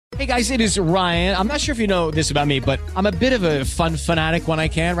Hey guys, it is Ryan. I'm not sure if you know this about me, but I'm a bit of a fun fanatic when I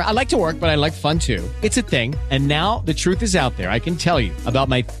can. I like to work, but I like fun too. It's a thing. And now the truth is out there. I can tell you about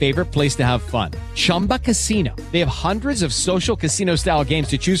my favorite place to have fun. Chumba Casino. They have hundreds of social casino style games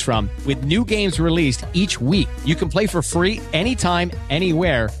to choose from with new games released each week. You can play for free anytime,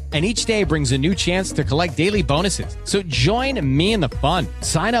 anywhere. And each day brings a new chance to collect daily bonuses. So join me in the fun.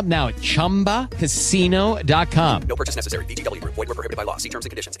 Sign up now at ChumbaCasino.com. No purchase necessary. VGW Group. Void were prohibited by law. See terms and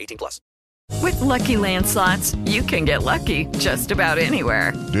conditions. 18+. With Lucky Land Slots, you can get lucky just about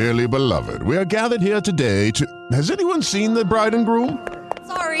anywhere. Dearly beloved, we are gathered here today to... Has anyone seen the bride and groom?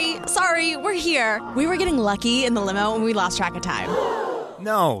 Sorry, we're here. We were getting lucky in the limo and we lost track of time.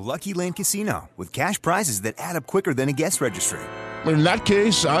 No, Lucky Land Casino, with cash prizes that add up quicker than a guest registry. In that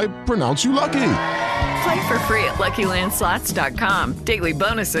case, I pronounce you lucky. Play for free at LuckyLandSlots.com. Daily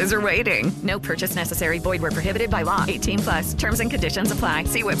bonuses are waiting. No purchase necessary. Void where prohibited by law. 18+. Terms and conditions apply.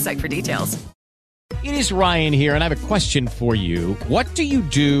 See website for details. It is Ryan here, and I have a question for you. What do you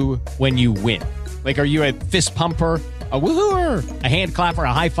do when you win? Like, are you a fist pumper, a woohooer, a hand clapper,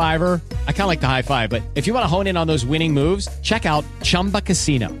 a high fiver? I kind of like the high five, but if you want to hone in on those winning moves, check out Chumba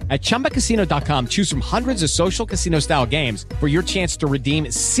Casino. At ChumbaCasino.com, choose from hundreds of social casino style games for your chance to redeem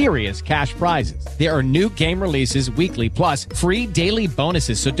serious cash prizes. There are new game releases weekly, plus free daily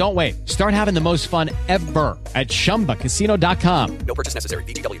bonuses. So don't wait. Start having the most fun ever at ChumbaCasino.com. No purchase necessary.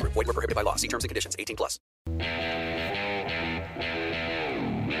 VGW Group. Void were prohibited by law. See terms and conditions. 18+.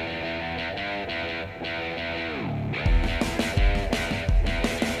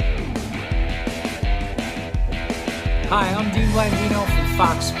 Hi, I'm Dean Blandino from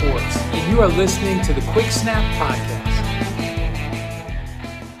Fox Sports, and you are listening to the Quick Snap Podcast.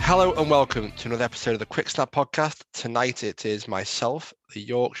 Hello and welcome to another episode of the Quick Snap Podcast. Tonight it is myself, the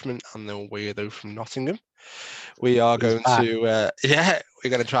Yorkshireman, and the weirdo from Nottingham. We are going to, we're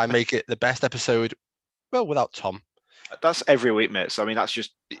going to try and make it the best episode, well, without Tom. That's every week, mate. So I mean, that's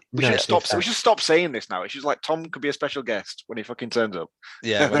just we should stop saying this now. It's just like Tom could be a special guest when he fucking turns up.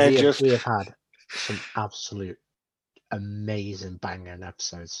 Yeah, we have had some absolute amazing banging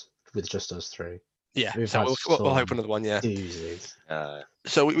episodes with just us three. Yeah, so we'll hope another one. Yeah.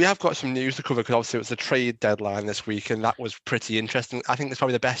 So we have got some news to cover because obviously it was the trade deadline this week, and that was pretty interesting. I think it's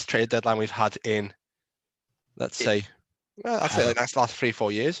probably the best trade deadline we've had in, let's say, like the last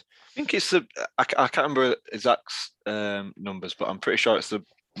 3-4 years. I think it's I can't remember exact numbers, but I'm pretty sure it's the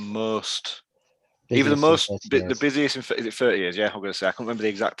most. Either the most, the busiest in, is it 30 years? Yeah, I'm going to say. I can't remember the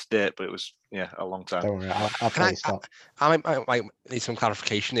exact date, but it was, a long time. Don't worry, I'll play stop. I might need some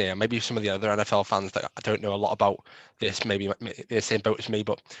clarification here. Maybe some of the other NFL fans that I don't know a lot about this, maybe they're the same boat as me.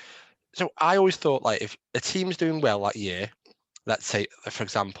 But so I always thought, like, if a team's doing well that year, let's say, for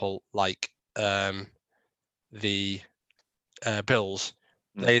example, like the Bills,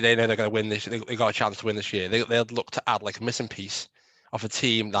 they know they're going to win this. They got a chance to win this year. They'll look to add like a missing piece of a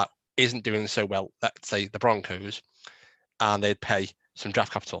team that isn't doing so well, let's say the Broncos, and they'd pay some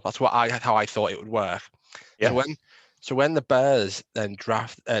draft capital. That's how I thought it would work. Yeah. So when the Bears then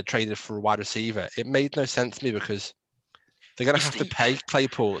traded for a wide receiver, it made no sense to me because they're going to have to pay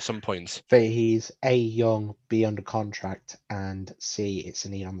Claypool at some point. But he's A, young, B, under contract, and C, it's a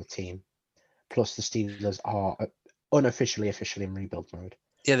need on the team. Plus the Steelers are officially in rebuild mode.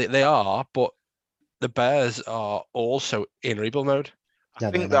 Yeah, they are, but the Bears are also in rebuild mode. I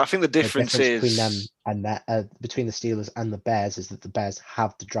think the difference is between them and between the Steelers and the Bears is that the Bears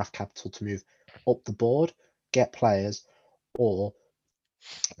have the draft capital to move up the board, get players, or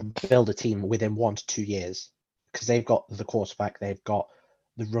build a team within 1 to 2 years because they've got the quarterback, they've got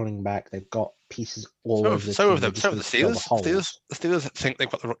the running back, they've got pieces all over the team. The Steelers think they've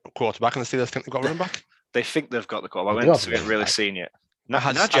got the quarterback, and the Steelers think they've got running back. They think they've got the quarterback. I haven't really seen it.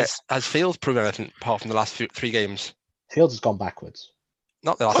 Has Fields proven anything apart from the last 3 games? Fields has gone backwards.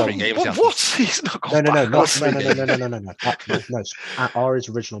 Not the last 3 games. What? He's not gone backwards. No. Our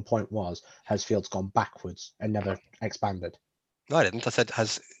original point was, has Fields gone backwards and never expanded? No, I didn't. I said,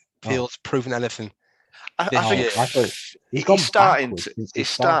 has Fields proven anything? I think he's starting to.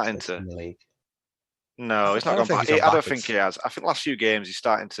 No, he's not gone back. I don't think he has. I think last few games he's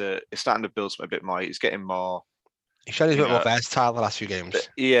starting to build something a bit more. He's getting more. He's shown he's a bit more versatile the last few games.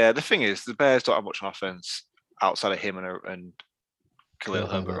 Yeah, the thing is, the Bears don't have much on offense outside of him and Khalil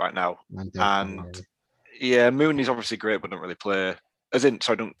Herbert right now. And Mooney's obviously great, but don't really play.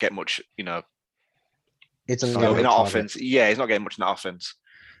 Don't get much, It's in that offense. Yeah, he's not getting much in that offense.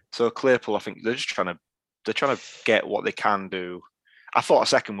 So Claypool, I think they're just trying to get what they can do. I thought a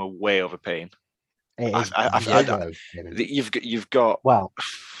second were way overpaying. You've got. Well,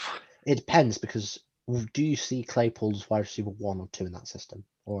 it depends because do you see Claypool's wide receiver 1 or 2 in that system?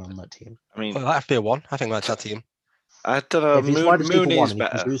 or on that team. I mean, well, that FBA one. I think that's that team. I don't know. If he's wide receiver Mooney one is and he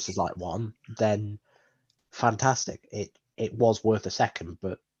better. produces like one, then fantastic. It was worth a second,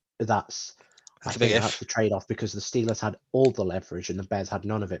 but that's I a big think if. that's the trade-off because the Steelers had all the leverage and the Bears had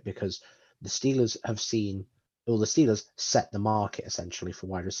none of it because the Steelers the Steelers set the market essentially for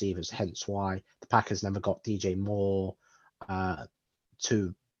wide receivers, hence why the Packers never got DJ Moore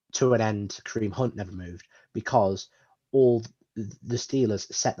to an end. Kareem Hunt never moved because all the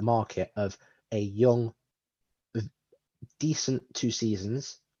Steelers set the market of a young, decent 2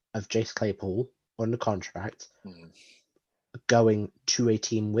 seasons of Jace Claypool under contract, going to a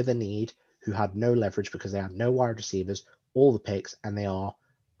team with a need who had no leverage because they had no wide receivers, all the picks, and they are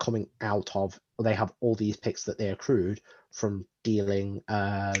coming out of, they have all these picks that they accrued from dealing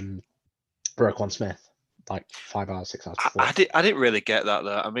Roquan Smith like 5 hours, 6 hours before. I didn't really get that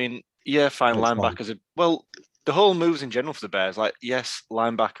though. I mean, yeah, fine, linebackers. Well, the whole moves in general for the Bears, like, yes,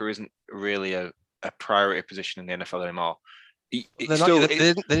 linebacker isn't really a priority position in the NFL anymore. They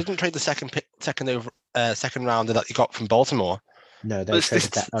didn't trade the second rounder that you got from Baltimore. No, they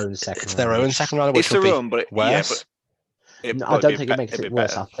traded their own second. It's their own second rounder, which it's their own, but worse. I don't think it makes it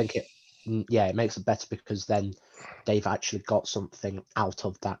worse. I think it makes it better because then they've actually got something out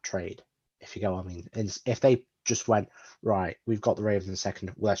of that trade. If you go, I mean, if they just went right, we've got the Ravens in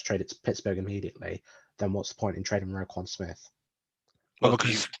second, let's trade it to Pittsburgh immediately. Then what's the point in trading Roquan Smith? Well,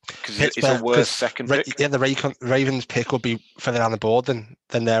 because it's a worse second pick. Yeah, the Ravens pick would be further down the board than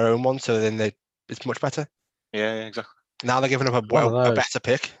their own one, so then it's much better. Yeah, exactly. Now they're giving up a better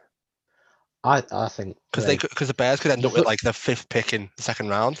pick. I think because the Bears could end up with like the 5th pick in the second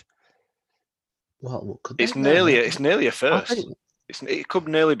round. Well, it's nearly a first. It could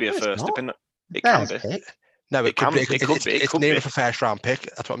nearly be a first. It can be. Pick. No, it could be. It's near a first round pick.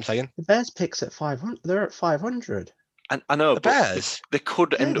 That's what I'm saying. The Bears picks at 500. They're at 500. And I know the Bears. They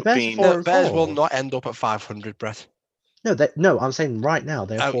could end up being. The Bears will not end up at 500, Brett. No, I'm saying right now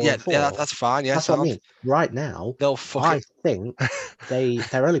they're 4-4. Yeah, that's fine. Yeah, that's what I mean. Right now, I think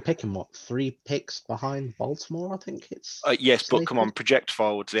they're only picking 3 picks behind Baltimore. I think it's yes, but come on, project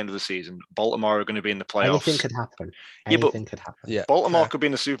forward to the end of the season. Baltimore are going to be in the playoffs. Anything could happen. Anything could happen. Yeah, Baltimore could be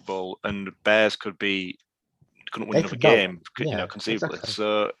in the Super Bowl, and Bears couldn't win another game, conceivably. Exactly.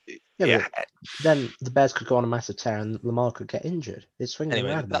 So then the Bears could go on a massive tear, and Lamar could get injured. It's swinging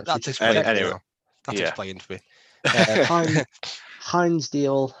around. That's explained. That's explained to me. Hines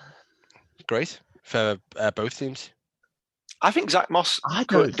deal. Great for both teams. I think Zach Moss. I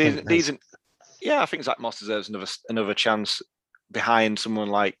think Zach Moss deserves another chance behind someone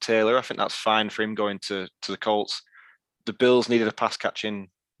like Taylor. I think that's fine for him going to the Colts. The Bills needed a pass catching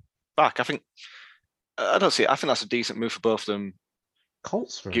back. I think that's a decent move for both of them.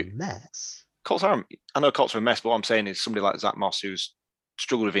 Colts are a mess. I know Colts are a mess, but what I'm saying is somebody like Zach Moss who's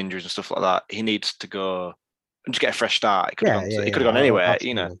struggled with injuries and stuff like that. He needs to go and just get a fresh start. He could have gone anywhere.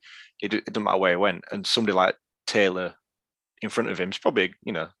 Absolutely. It doesn't matter where he went. And somebody like Taylor in front of him is probably,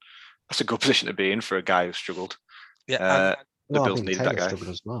 that's a good position to be in for a guy who struggled. Yeah, the Bills needed that guy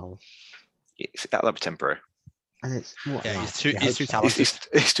as well. That'll be temporary. And it's he's too talented.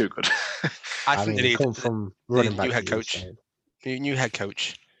 He's too good. I think they need come from running back. New head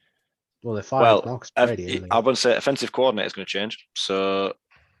coach. Well, they fired Marcus Brady. I wouldn't say offensive coordinator is going to change. So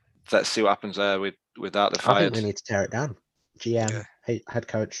let's see what happens there with that. I think they need to tear it down. GM, head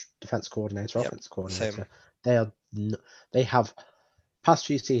coach, defense coordinator, offense coordinator. They have past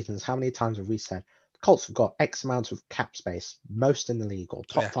few seasons. How many times have we said the Colts have got X amount of cap space, most in the league, or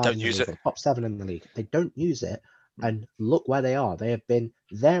top 5 in the league, or top 7 in the league? They don't use it, and look where they are. They have been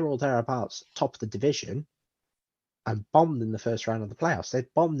there or thereabouts, top of the division, and bombed in the first round of the playoffs. They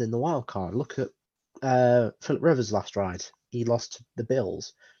bombed in the wild card. Look at Phillip Rivers' last ride. He lost to the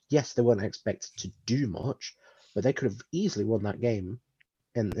Bills. Yes, they weren't expected to do much, but they could have easily won that game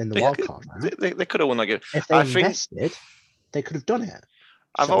in the wild card. They could have won that game. If they invested, they could have done it.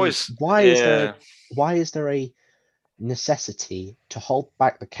 Why is there a necessity to hold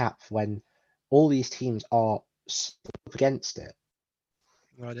back the cap when all these teams are up against it?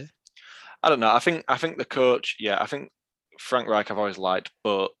 No idea. I don't know. I think the coach. Yeah, I think Frank Reich I've always liked,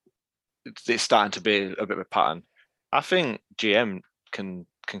 but it's starting to be a bit of a pattern. I think GM can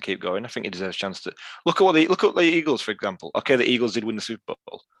keep going. I think he deserves a chance to look at the Eagles, for example. Okay, the Eagles did win the Super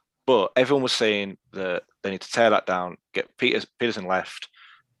Bowl, but everyone was saying that they need to tear that down, get Peterson left,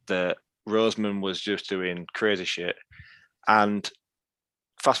 that Roseman was just doing crazy shit, and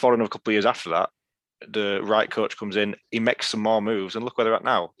fast forward a couple of years after that, the right coach comes in, he makes some more moves, and look where they're at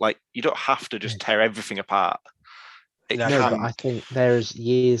now. Like, you don't have to just tear everything apart. But I think there's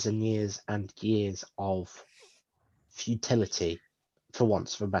years and years and years of futility for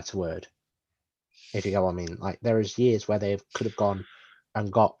once of a better word. If you get what I mean. Like, there is years where they could have gone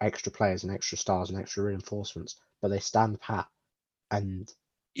and got extra players and extra stars and extra reinforcements, but they stand pat. And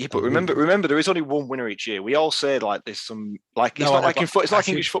yeah, but remember, there is only one winner each year. We all say like there's some like it's No, not I like know, in it's not like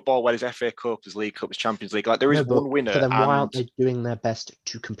English football where there's FA Cup, there's League Cup, there's Champions League. Like there is one winner. But then why aren't and- they doing their best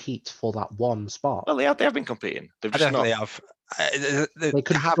to compete for that one spot? Well, they have been competing. They've I just definitely not. have. They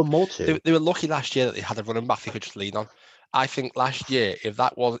could have done more to. They were lucky last year that they had a running back they could just lean on. I think last year, if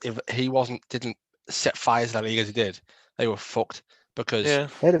he didn't set fires in the league as he did, they were fucked because Yeah.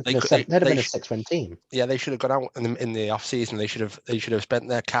 They'd have been a 6-win team. yeah, they should have gone out in the off season. They should have spent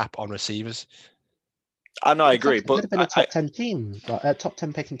their cap on receivers. I know, I agree, They'd but have been a top 10 team, like, a top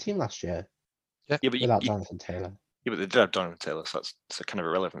 10 picking team last year yeah, but without Jonathan Taylor. Yeah, but they did have Jonathan Taylor, so that's a kind of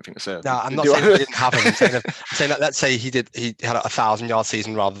irrelevant thing to say. No, I'm not saying they didn't have him. I'm saying that let's say he had a 1,000-yard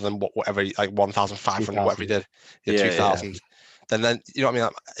season rather than whatever, like 1,500, whatever he did. Yeah, 2,000. Then you know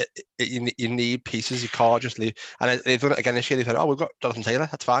what I mean? You need pieces. You can't just leave. And they've done it again this year. They said, "Oh, we've got Jonathan Taylor.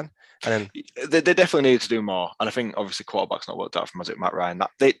 That's fine." And then they definitely need to do more. And I think obviously quarterback's not worked out from Matt Ryan.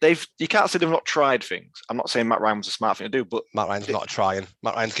 They've you can't say they've not tried things. I'm not saying Matt Ryan was a smart thing to do, but Matt Ryan's not trying.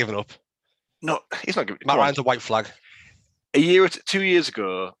 Matt Ryan's given up. No, he's not giving. Matt Ryan's a white flag. A year or 2 years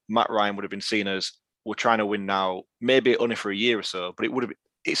ago, Matt Ryan would have been seen as we're trying to win now. Maybe only for a year or so, but it would have.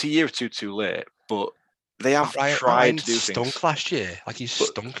 It's a year or two too late. But they have tried to do things. Stunk last year, like he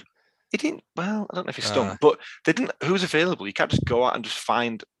stunk. He didn't. Well, I don't know if he stunk, but they didn't. Who's available? You can't just go out and just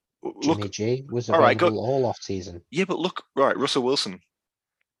find. Jimmy G was available all off season. Yeah, but look, right, Russell Wilson.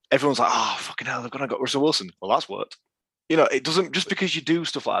 Everyone's like, oh fucking hell, they're gonna got Russell Wilson. Well, that's worked. You know, it doesn't just because you do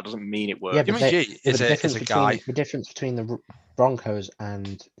stuff like that doesn't mean it works. Yeah, Jimmy G is a guy. The difference between the Broncos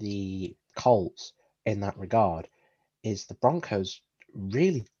and the Colts in that regard is the Broncos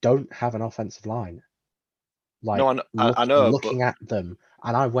really don't have an offensive line. Like, no, I know. Looking at them,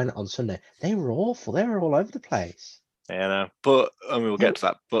 and I went on Sunday, they were awful. They were all over the place. Yeah, I know. But I mean, we'll get to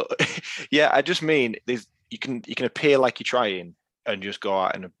that. But yeah, I just mean you can appear like you're trying and just go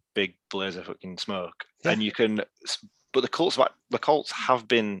out in a big blaze of fucking smoke, and you can. But the Colts have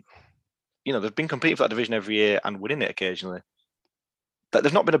been, you know, they've been competing for that division every year and winning it occasionally.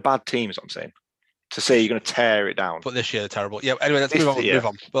 They've not been a bad team, is what I'm saying. To say you're going to tear it down. But this year they're terrible. Yeah. Anyway, let's move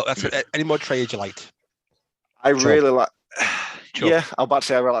on. But any more trades you liked? I really like. Yeah, I'm about to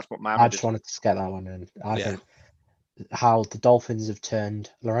say I really like what Miami I just wanted to get that one in. I think how the Dolphins have turned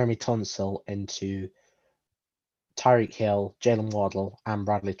Laramie Tunsil into Tyreek Hill, Jalen Waddle, and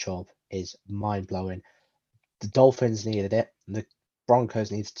Bradley Chubb is mind blowing. The Dolphins needed it. The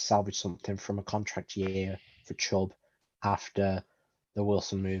Broncos needed to salvage something from a contract year for Chubb after the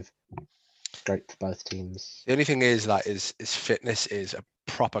Wilson move. Great for both teams. The only thing is that his fitness is a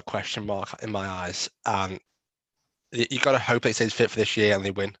proper question mark in my eyes. And you got to hope it stays fit for this year and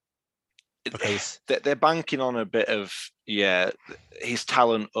they win. Because they're banking on a bit of his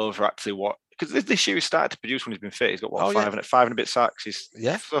talent over actually what, because this year he started to produce when he's been fit. He's got five and a bit sacks.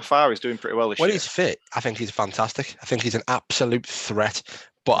 So far he's doing pretty well this year. When he's fit, I think he's fantastic. I think he's an absolute threat.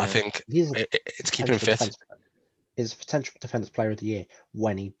 But I think it's keeping him fit. He's a potential defense player of the year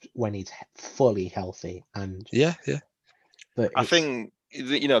when he's fully healthy and But I think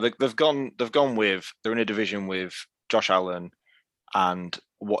they're in a division with Josh Allen, and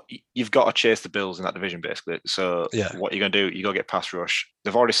what you've got to chase the Bills in that division basically. So what you're going to do, you got to get pass rush.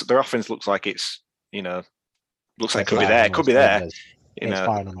 Their offense looks like it's looks like it could be there. It could be there.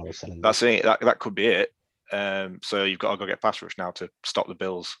 That's it. That could be it. So you've got to go get pass rush now to stop the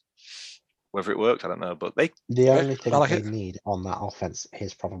Bills. Whether it worked, I don't know. But the only thing they need on that offense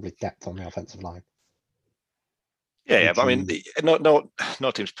is probably depth on the offensive line. Yeah, but I mean,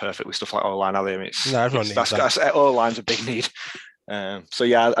 no team's perfect with stuff like O-line, are they? I mean, everyone needs that. O-line's a big need. So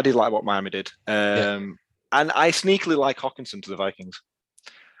yeah, I did like what Miami did, and I sneakily like Hawkinson to the Vikings.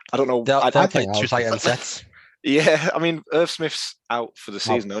 I don't know. I think 2 tight end sets. Yeah, I mean, Irv Smith's out for the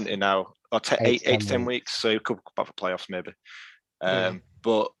season, isn't he now? Or 8 to 10 weeks, so he could come back for playoffs maybe.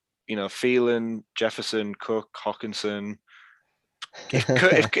 But you know, Thielen, Jefferson, Cook, Hawkinson.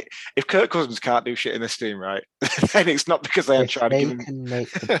 If Kirk Cousins can't do shit in this team, right, then it's not because they aren't trying to give him.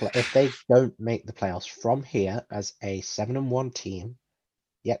 If they don't make the playoffs from here as a 7-1 team,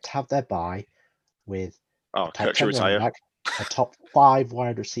 yet to have their bye with Kirk should retire. Back, a top 5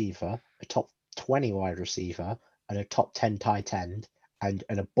 wide receiver, a top 20 wide receiver, and a top 10 tight end, and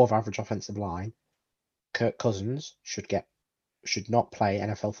an above average offensive line, Kirk Cousins should not play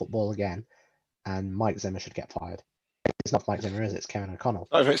NFL football again, and Mike Zimmer should get fired. It's not Mike Zimmer, is it? It's Kevin O'Connell.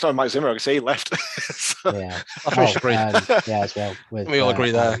 No, it's not Mike Zimmer. I can see he left. Yeah. I agree. As well. We all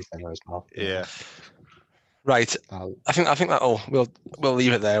agree there. Zimmer as well. Yeah. Right. I think that we'll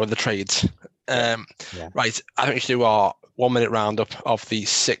leave it there with the trades. Right. I think we should do our 1 minute roundup of the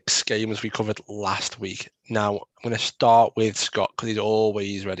 6 games we covered last week. Now I'm going to start with Scott because he's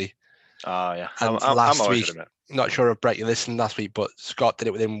always ready. Oh yeah. And I'm last always week, ready, mate. not sure if Brett you listened last week, but Scott did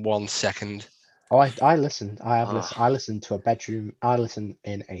it within 1 second. Oh, I listened. I have listened. I listened to a bedroom. I listened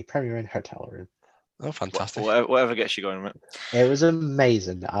in a Premier Inn hotel room. Oh, fantastic! Whatever gets you going, mate. It was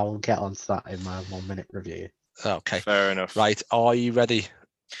amazing. I will get onto that in my 1 minute review. Okay, fair enough. Right, are you ready?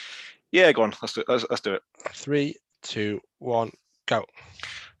 Yeah, go on. Let's do it. 3, 2, 1, go.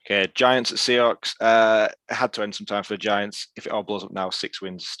 Okay, Giants at Seahawks. It had to end sometime for the Giants. If it all blows up now, 6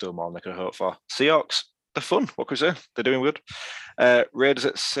 wins, still more than they could have hoped for. Seahawks, they're fun. What can we say? They're doing good. Raiders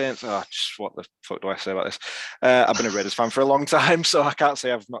at Saints. Just what the fuck do I say about this? I've been a Raiders fan for a long time, so I can't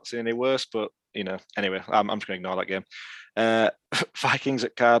say I've not seen any worse. But anyway, I'm just going to ignore that game. Vikings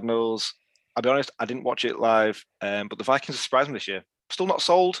at Cardinals. I'll be honest, I didn't watch it live, but the Vikings have surprised me this year. Still not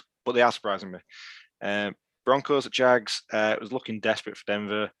sold, but they are surprising me. Broncos at Jags. It was looking desperate for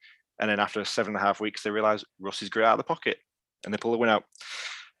Denver, and then after 7.5 weeks, they realised Russ is great out of the pocket, and they pull the win out.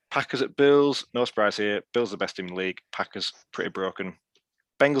 Packers at Bills. No surprise here. Bills are the best team in the league. Packers pretty broken.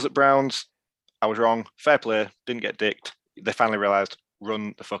 Bengals at Browns. I was wrong. Fair play. Didn't get dicked. They finally realised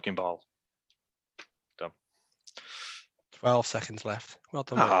run the fucking ball. Done. 12 seconds left. Well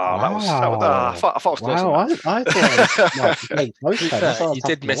done. I thought it was close. Wow, I thought you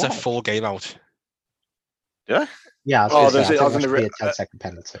did miss a full game out. Yeah? Yeah, I was going to say, a 10-second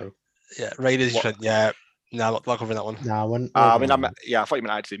penalty. Yeah, Raiders. Yeah, no, not covering that one. No, I thought you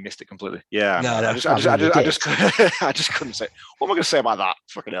meant I actually missed it completely. Yeah, no. I just couldn't say. What am I going to say about that?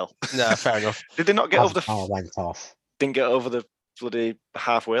 Fucking hell. No, fair enough. Did they not get over the? Oh, went off. Didn't get over the bloody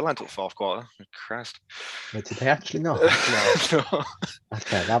halfway line till the fourth quarter. Christ. Wait, did they actually not? No.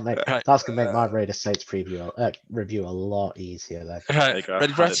 Okay, that's gonna make my Raiders Saints review a lot easier then. Right,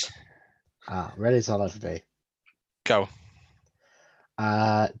 ready, Brett? Ready's all over me. Go.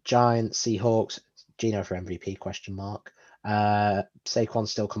 Giants, Seahawks, Geno for MVP ? Saquon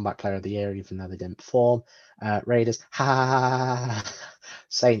still comeback player of the year, even though they didn't perform. Raiders,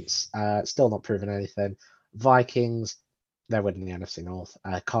 Saints, still not proven anything. Vikings, they're winning the NFC North.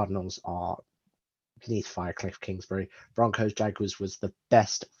 Cardinals are beneath fire. Cliff Kingsbury. Broncos, Jaguars was the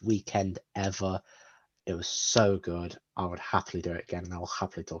best weekend ever. It was so good. I would happily do it again, and I'll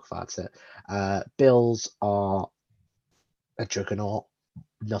happily talk about it. Bills are a juggernaut.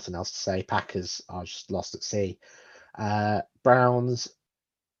 Nothing else to say. Packers are just lost at sea. Browns.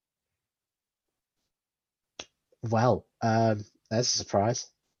 Well, there's a surprise.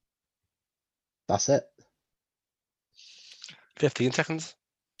 That's it. 15 seconds.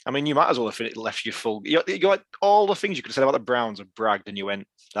 I mean, you might as well have left you full. You got all the things you could have said about the Browns and bragged, and you went,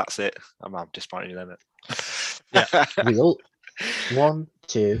 "That's it." I'm disappointed in them. Yeah. Real. 1,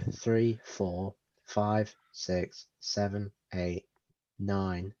 2, 3, 4, 5, 6, 7, 8,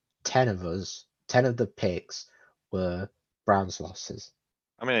 9, 10 of us. 10 of the picks were Browns losses.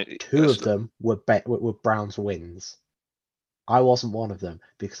 I mean, 2 of them were Browns wins. I wasn't one of them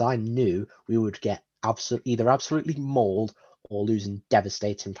because I knew we would get either absolutely mauled or losing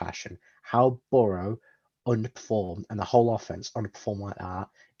devastating fashion. How Burrow underperformed and the whole offense underperformed like that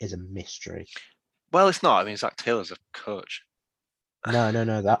is a mystery. Well, it's not. I mean, Zach Taylor's a coach. No.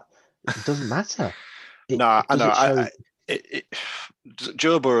 That it doesn't matter. I know.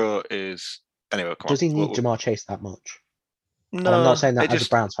 Joe Burrow is anyway. Does he need Jamar Chase that much? No, and I'm not saying that as a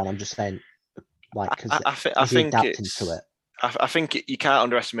Browns fan. I'm just saying, because I think adapting to it. I think you can't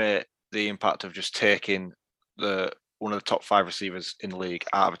underestimate the impact of just taking one of the top 5 receivers in the league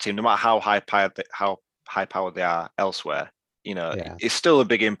out of a team, no matter how high powered they are elsewhere. It's still a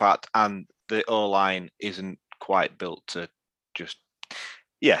big impact, and the O-line isn't quite built to just.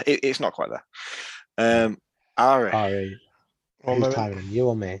 Yeah, it's not quite there. Ari, who's timing? You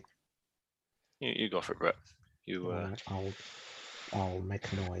or me? You go for it, Brett. I'll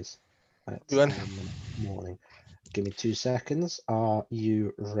make a noise. Morning. Give me 2 seconds. Are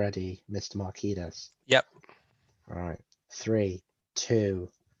you ready, Mr. Marquinhos? Yep. All right. 3, 2,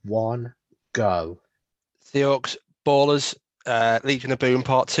 1, go. Seahawks, Ballers, Legion of Boom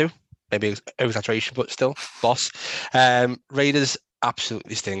Part 2. Maybe exaggeration, but still, boss. Raiders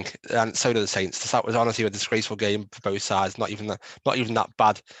absolutely stink, and so do the Saints. That was honestly a disgraceful game for both sides. Not even that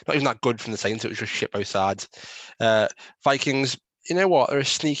bad, not even that good from the Saints. It was just shit both sides. Vikings, you know what? They're a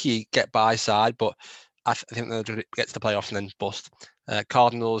sneaky get by side, but I think they'll get to the playoffs and then bust.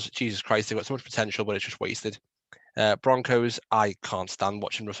 Cardinals, Jesus Christ, they've got so much potential, but it's just wasted. Broncos, I can't stand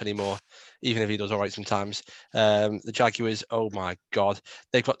watching Russ anymore, even if he does all right sometimes. The Jaguars, oh my God,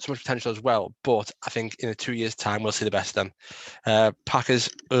 they've got so much potential as well. But I think in 2 years' time, we'll see the best of them. Packers,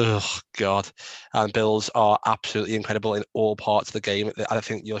 oh God, and Bills are absolutely incredible in all parts of the game. I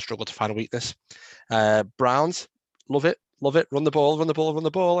think you'll struggle to find a weakness. Browns, love it. Run the ball,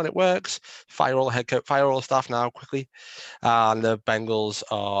 and it works. Fire all the head coach, fire all the staff now quickly. And the Bengals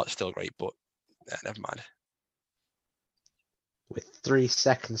are still great, but never mind. With 3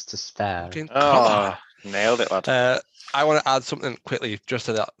 seconds to spare. Nailed it, lad. I want to add something quickly just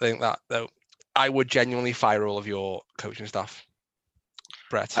to that thing that though. I would genuinely fire all of your coaching staff,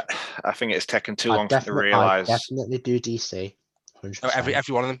 Brett. I think it's taken too long to realise. I definitely do DC. 100%. Oh,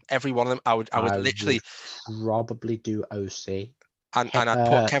 every one of them. I would literally probably do OC. And I'd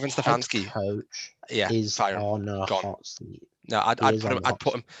put Kevin Stefanski. Coach is on a hot seat. No, I'd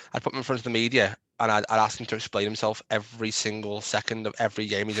put him in front of the media, and I'd ask him to explain himself every single second of every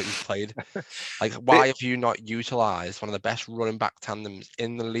game he's played. Like, why have you not utilised one of the best running back tandems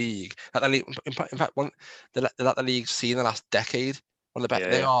in the league? In fact, one that the league's seen in the last decade. One of the best.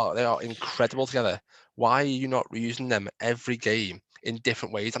 They are incredible together. Why are you not using them every game in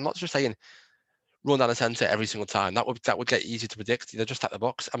different ways? I'm not just saying run down the centre every single time. That would get easy to predict. They're just at the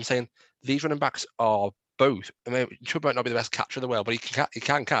box. I'm saying these running backs are both. I mean, Chubb might not be the best catcher in the world, but he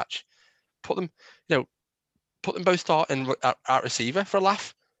can catch. Put them both starting at receiver for a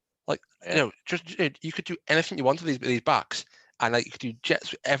laugh. Like, you could do anything you want with these backs, and like you could do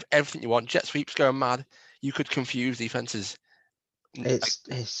everything you want. Jet sweeps going mad. You could confuse defenses.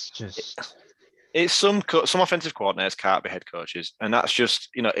 It's some offensive coordinators can't be head coaches, and that's just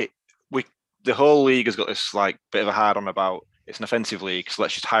the whole league has got this like bit of a hard on about it's an offensive league, so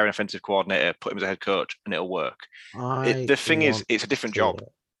let's just hire an offensive coordinator, put him as a head coach, and it'll work. The thing is, it's a different job.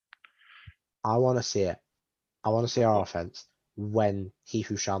 I want to see it. I want to see our offense when he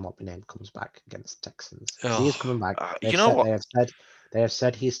who shall not be named comes back against the Texans. He is coming back. They have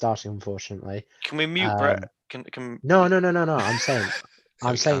said he's starting. Unfortunately, can we mute Brett? Can No.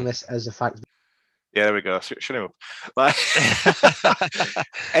 I'm saying this as a fact. Yeah, there we go. Shut him up. Like,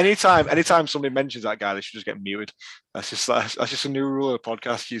 anytime somebody mentions that guy, they should just get muted. That's just a new rule of the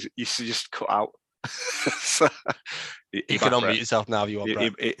podcast. You should just cut out. So, you can unmute yourself now if you want.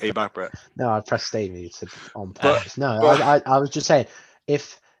 Are you back, Brett? No, I pressed stay muted on purpose. I was just saying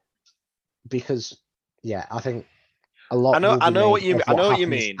because I think a lot. I know what you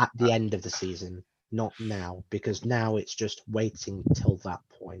mean at the end of the season, not now, because now it's just waiting till that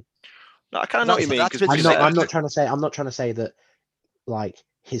point. No, I kind of know what you mean. I'm not trying to say that like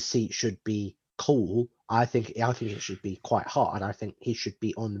his seat should be cool. I think it should be quite hot, and I think he should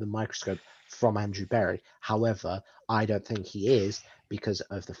be under the microscope from Andrew Berry. However, I don't think he is because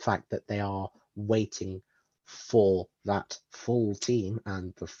of the fact that they are waiting for that full team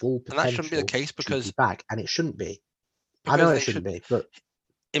and the full potential. And that shouldn't be the case because be back, and it shouldn't be. I know it shouldn't be, but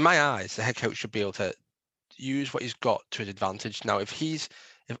in my eyes, the head coach should be able to use what he's got to his advantage. Now, if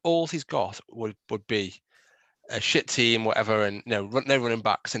all he's got would be a shit team, whatever, and no running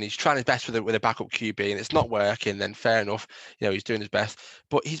backs, and he's trying his best with a backup QB, and it's not working, then fair enough, he's doing his best.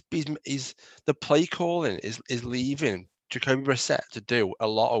 But he's the play calling is leaving Jacoby Brissett to do a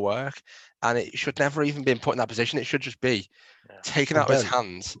lot of work, and it should never even been put in that position. It should just be taken out of his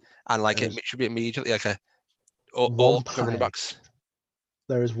hands, and like it should be immediately like all running backs.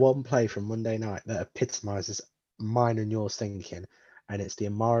 There is one play from Monday night that epitomizes mine and yours thinking, and it's the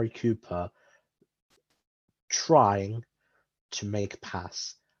Amari Cooper trying to make a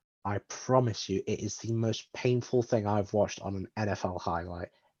pass. I promise you, it is the most painful thing I've watched on an NFL highlight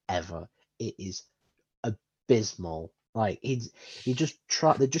ever. It is abysmal. Like they just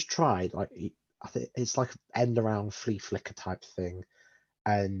tried. Like I think it's like an end around flea flicker type thing.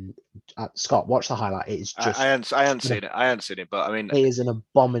 And Scott, watch the highlight. It is just. I hadn't seen it, but I mean, it is an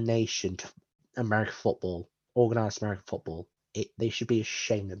abomination to American football, organized American football. They should be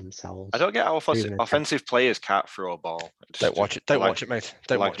ashamed of themselves. I don't get how offensive players can't throw a ball. Don't watch it. Don't watch it, mate.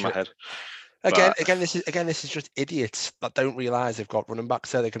 Don't watch it. Again, this is just idiots that don't realize they've got running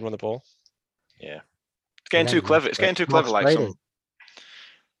backs there they can run the ball. Yeah, it's getting too clever. It's getting too clever. Like some.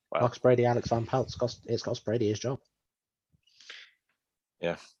 Max Brady, Alex Van Pelt. It's cost Brady his job.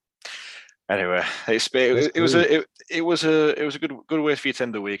 Yeah. Anyway, it was a good way for you to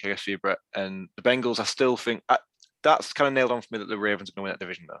end the week, I guess, for you, Brett. And the Bengals, I still think that's kind of nailed on for me that the Ravens are going to win that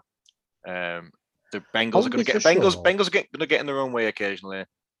division, though. The Bengals are going to get Bengals are going to get in their own way occasionally.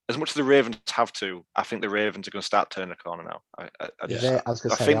 As much as the Ravens have to, I think the Ravens are going to start turning the corner now. I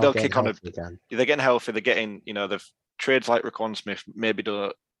think they'll kick on. They're getting healthy. They're getting, they've trades like Raquan Smith maybe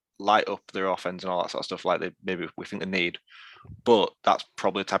don't light up their offense and all that sort of stuff like maybe we think they need. But that's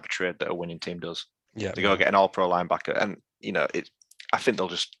probably the type of trade that a winning team does. Yeah, to go get an all-pro linebacker, and I think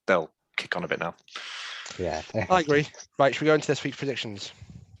they'll kick on a bit now. Yeah, I agree. Right, should we go into this week's predictions?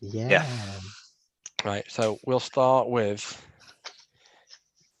 Yeah. Right, so we'll start with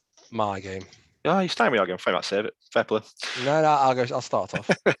my game. Oh, you're starting with your game. I might save it. Fair play. No, I'll start off.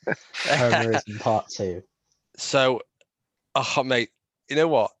 Homerism Part 2. So, mate, you know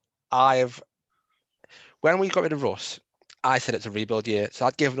what? When we got rid of Russ, I said it's a rebuild year, so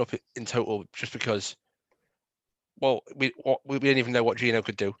I'd given up in total just because. Well, we didn't even know what Gino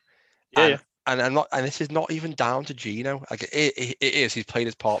could do. Yeah. And this is not even down to Gino. Like it is. He's played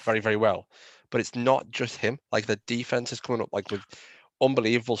his part very, very well, but it's not just him. Like the defense is coming up like with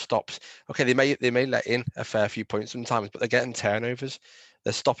unbelievable stops. Okay, they may let in a fair few points sometimes, but they're getting turnovers.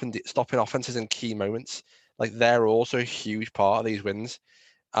 They're stopping offenses in key moments. Like they're also a huge part of these wins,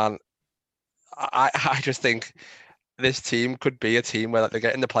 and I just think this team could be a team where they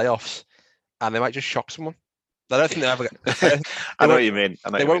get in the playoffs and they might just shock someone. I don't think they ever get. I know what you mean.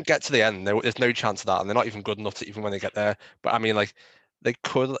 They won't get to the end. There's no chance of that, and they're not even good enough to even when they get there. But I mean, like they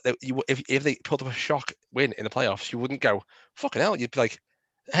could. If they pulled up a shock win in the playoffs, you wouldn't go fucking hell. You'd be like,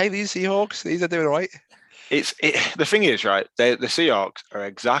 hey, these Seahawks, these are doing all right. The thing is, right? The Seahawks are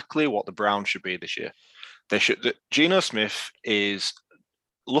exactly what the Browns should be this year. Geno Smith is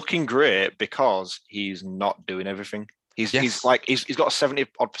looking great because he's not doing everything. He's got a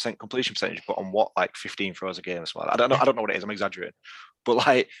 70% completion percentage, but on what, like 15 throws a game or something. I don't know what it is. I'm exaggerating, but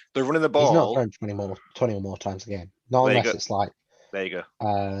like they're running the ball. He's not throwing 20 or more times a game. Not unless it's like there you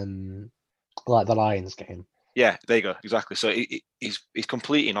go. Like the Lions game. Yeah, there you go. Exactly. So he's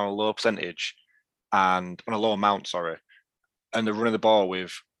completing on a low percentage and on a low amount. Sorry, and they're running the ball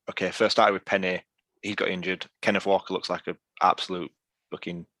with first started with Penny. He got injured. Kenneth Walker looks like an absolute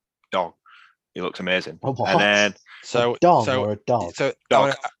looking dog. He looks amazing. And then a dog.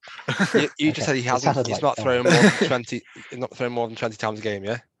 Dog. You just said he hasn't. He's not throwing more than 20. He's not throwing more than 20 times a game.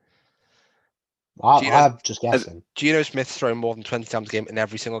 Yeah. I'm just guessing. Geno Smith's thrown more than 20 times a game in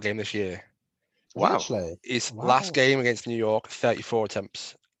every single game this year. Wow. Actually, His last game against New York, 34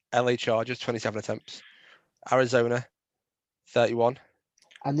 attempts. LA Chargers, 27 attempts. Arizona, 31.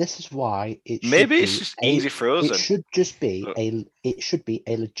 And this is why it's just easy frozen. It should just be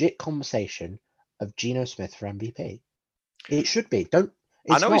a legit conversation of Geno Smith for MVP. It should be.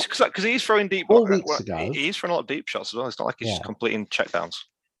 I know because he's throwing deep. 4 weeks ago, he's throwing a lot of deep shots as well. It's not like he's just completing checkdowns.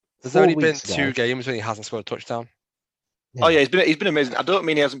 There's only been 2 games when he hasn't scored a touchdown. Yeah. Oh yeah, he's been amazing. I don't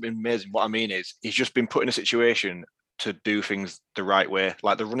mean he hasn't been amazing. What I mean is he's just been put in a situation to do things the right way.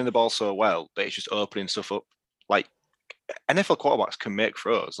 Like they're running the ball so well that it's just opening stuff up. Like NFL quarterbacks can make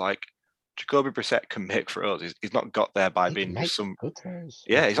throws. Like Jacoby Brissett can make throws. He's not got there by being some.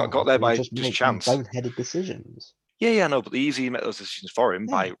 Yeah, he's not got there by just chance. Boneheaded decisions. Yeah, I know, but the easier you make those decisions for him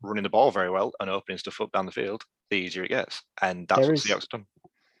by running the ball very well and opening stuff up down the field, the easier it gets, and that's what Seahawks done.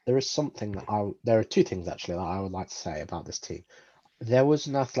 There is something there are 2 things actually that I would like to say about this team. There was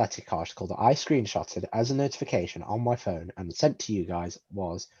an Athletic article that I screenshotted as a notification on my phone and sent to you guys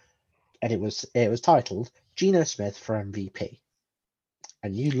and it was titled Geno Smith for MVP,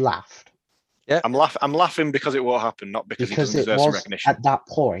 and you laughed. Yeah, I'm laughing because it won't happen, not because he doesn't deserve some recognition. At that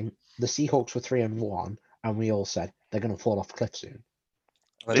point, the Seahawks were 3-1, and we all said they're going to fall off a cliff soon.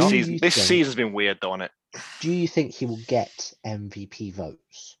 This season's been weird, though, hasn't it? Do you think he will get MVP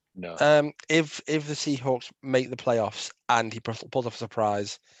votes? No. If the Seahawks make the playoffs and he pulls off a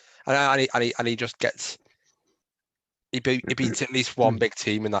surprise, and he just gets he beats at least one big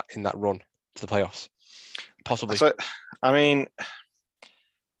team in that run to the playoffs, possibly. So, I mean,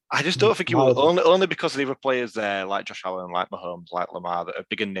 I just don't think he will. Only because the other players there, like Josh Allen, like Mahomes, like Lamar, that are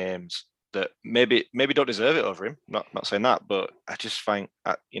bigger names that maybe don't deserve it over him. Not saying that, but I just find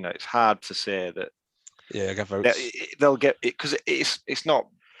it's hard to say that. Yeah, get votes. They'll get it because it's not.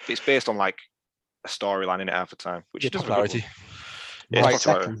 It's based on like a storyline in it half the time, which is popularity. Yeah, right.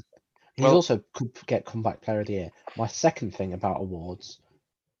 Second, he also could get comeback player of the year. My second thing about awards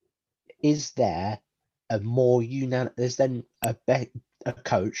is there a more is then a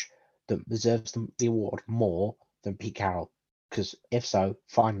coach that deserves the award more than Pete Carroll? Because if so,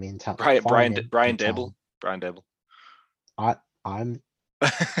 find me in town. Brian Daboll. Brian Daboll. I'm.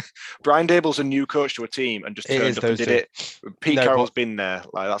 Brian Dable's a new coach to a team and just turned up and did it. Pete Carroll's been there.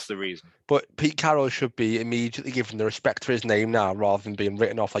 Like that's the reason. But Pete Carroll should be immediately given the respect for his name now, rather than being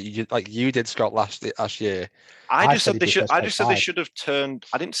written off like you did, Scott, last year. I just said they should have turned.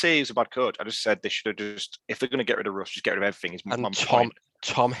 I didn't say he was a bad coach. I just said they should have if they're going to get rid of Russ, just get rid of everything.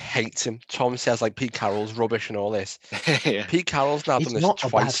 Tom hates him. Tom says like Pete Carroll's rubbish and all this. Yeah. Pete Carroll's now He's done this not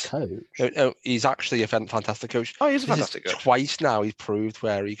twice. a bad coach. No, he's actually a fantastic coach. Oh, he's a This is fantastic coach. Twice now he's proved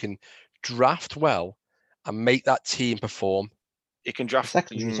where he can draft well and make that team perform. He can The draft.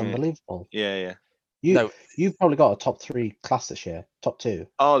 secondary is unbelievable. Yeah. You've probably got a top 3 class this year, top 2.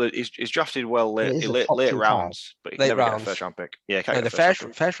 Oh, he's drafted well It is a late top 2 rounds, but he can Late never get rounds. a first round pick. Yeah, can't No, get the a first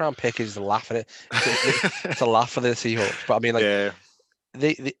round first round pick is a laugh at it. It's a laugh for the Seahawks. But I mean, pick.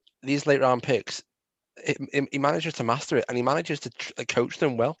 like Yeah. these late round picks, he manages to master it and he manages to coach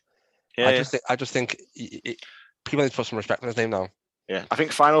them well. Yeah. I just think people need to put some respect on his name now. Yeah, I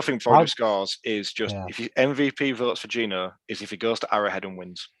think final thing before he scores is just Yeah. if he MVP votes for Geno is if he goes to Arrowhead and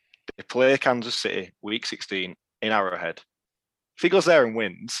wins. They play Kansas City week 16 in Arrowhead. If he goes there and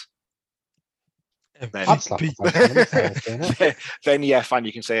wins, then, I'd slap the face on him if I was doing it. then yeah, fine,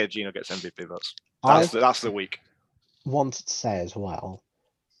 you can say Geno gets MVP votes. I That's the week. wanted to say as well,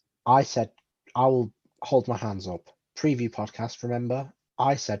 I said I will hold my hands up. Preview podcast, remember?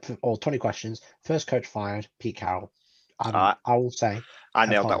 I said, 20 questions, first coach fired, Pete Carroll. And I will say, I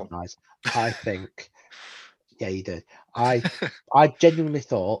nailed that one. apologise. I think, yeah, you did. I genuinely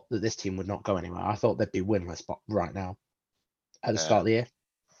thought that this team would not go anywhere. I thought they'd be winless right now at the start of the year.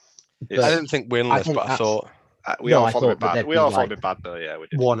 I didn't think winless, think but I thought we all I thought a bit thought that bad. they'd We be all thought a like bit bad though. Yeah, we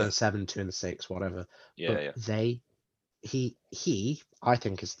did. 1-7, 2-6, whatever. Yeah, But yeah. he, I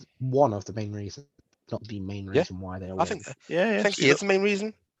think, is one of the main reasons, not the main reason why they are I winning. think Yeah, I think he is the main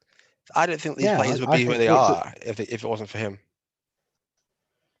reason. I don't think these Yeah, players would I be where think they it's are if it wasn't for him.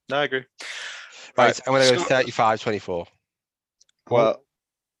 No, I agree. Right, I'm going to go Scott- 35-24. Well,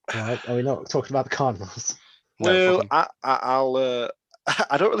 Right, are we not talking about the Cardinals? No, well, I'll.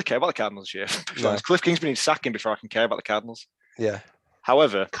 I don't really care about the Cardinals this year. To be No. honest. Cliff Kingsbury needs sacking before I can care about the Cardinals. Yeah.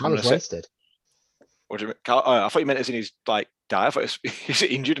 However, I'm Kind of gonna say, wasted. what do you mean? I thought you meant as in he's like die. I thought he's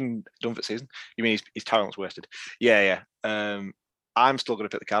injured and done for the season. You mean his talent's wasted? Yeah. I'm still going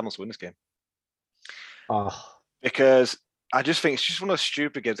to pick the Cardinals to win this game Oh, because I just think it's just one of those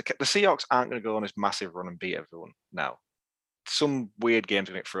stupid games. The Seahawks aren't going to go on this massive run and beat everyone now. Some weird games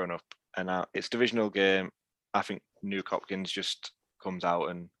going to get thrown up, and now it's a divisional game. I think Nuke Hopkins just comes out,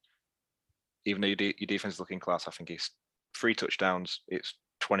 and even though your defense is looking class, I think he's 3 touchdowns. It's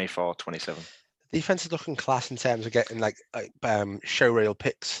 24-27. Defense is looking class in terms of getting like show reel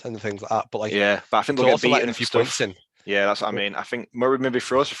picks and things like that. But like, Yeah, but I think they're they'll also get letting beaten a and few stuff. points in. Yeah, that's what I mean. I think Murray maybe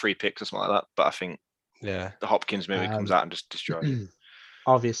throws for 3 picks or something like that, but I think Yeah. the Hopkins maybe comes out and just destroys it.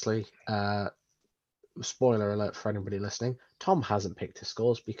 obviously, spoiler alert for anybody listening, Tom hasn't picked his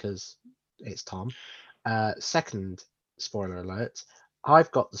scores because it's Tom. Second spoiler alert,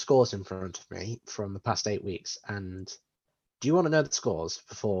 I've got the scores in front of me from the past 8 weeks, and do you want to know the scores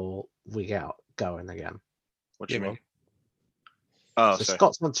before we get going again? What do you Yeah, mean? Oh, So sorry.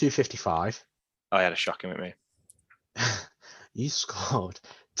 Scott's on 255. I had a shocking with me. You scored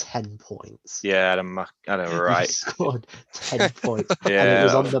 10 points. Yeah, I had a You right. scored 10 points. And it Yeah,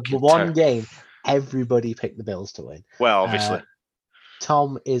 was on the fucking one game everybody picked the Bills to win. Well, obviously.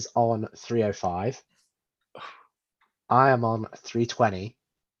 Tom is on 305. I am on 320.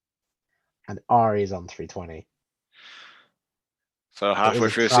 And Ari is on 320. So It halfway is a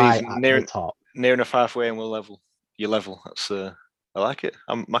through the tie season, at near the top. enough halfway, and we'll level. You level. That's I like it.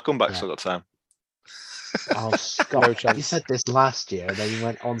 My comeback's Yeah. still got time. Oh, Scott, you chance. said this last year, and then you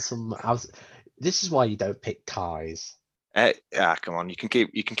went on some. This is why you don't pick ties. Come on, you can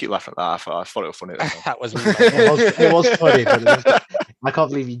keep laughing at that. I thought it was funny. That was It was funny, but I can't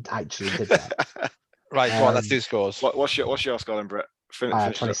believe you actually did that. right. Go on, let's do scores. What's your score then, Brett? Finish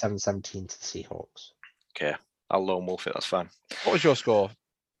it up. 27-17 to the Seahawks. Okay, I'll lone wolf it. That's fine. What was your score,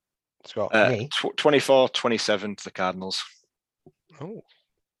 Scott? Me? 24-27 to the Cardinals. Oh,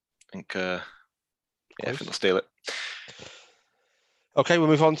 I think. I Close. think they'll steal it. okay. We'll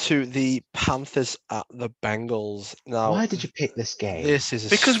move on to the Panthers at the Bengals. Now, Why did you pick this game? this is a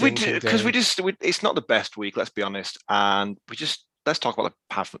Because we stinking game. it's not the best week. Let's be honest, and let's talk about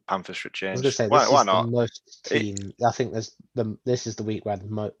the Panthers for a I change. was going to say, why this is not? the most team. I think this is the week where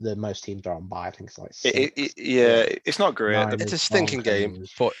the most teams are on bye. I think it's like It's not great. Nine. It's a stinking game,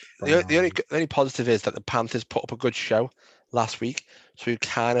 Broncos, but the Browns. only positive is that the Panthers put up a good show last week, so we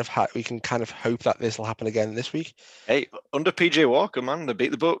can kind of hope that this will happen again this week. Hey, under PJ Walker, man, they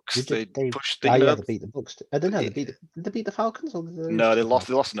beat the Bucks. They pushed. They They beat the Bucks. I don't know. Did they beat the Falcons? Or no, they lost.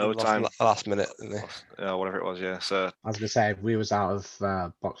 They lost in They lost overtime. last minute, didn't they? Yeah, whatever it was. Yeah. So I was gonna say we was out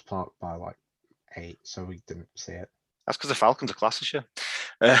of Box Park by like 8, so we didn't see it. that's because the Falcons are class this year.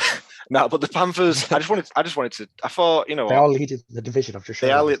 No, but the Panthers. I just wanted to. I thought, you know, They are leading the division. I've just They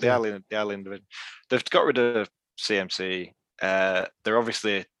shown are you. leading the division. They've got rid of CMC. They're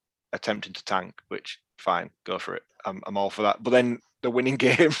obviously attempting to tank, which fine, go for it. I'm all for that. But then they're winning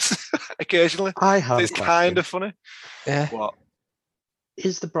games occasionally. I have It's a kind question. of funny. Yeah. What?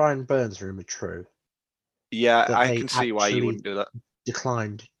 Is the Brian Burns rumor true? Yeah, That I they can see why you actually wouldn't do that.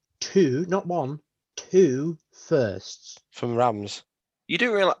 Declined 2, not 1, 2 firsts. From Rams. You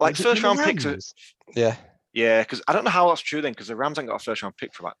do realize, like, Was it first from round the picks. Rams? Yeah. Yeah, because I don't know how that's true then, because the Rams ain't got a first round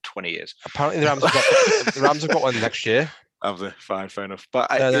pick for about 20 years. Apparently the Rams have got one next year. Have they? Fine, fair enough. But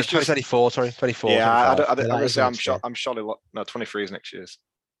No, it's just 2024, sorry. 24. yeah, I 25. don't Yeah, that is say I'm next sure. year. I'm surely no 23 is next year's.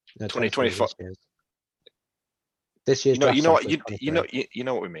 No, 2024. This year's You know what draft you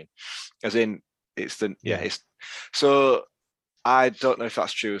know what we mean. As in, it's the Yeah. it's so. I don't know if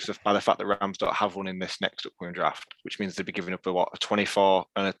that's true by the fact that Rams don't have one in this next upcoming draft, which means they'd be giving up a 24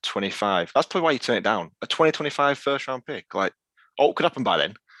 and a 25. That's probably why you turn it down. A 2025 first round pick, like, what could happen by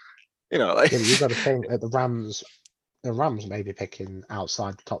then? You know, like Yeah, but you've got to think that the Rams may be picking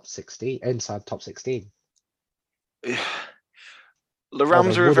outside the top 16, inside the top 16. the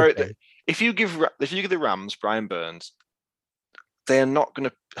Rams they are a would have very. been. If you give the Rams Brian Burns, they're not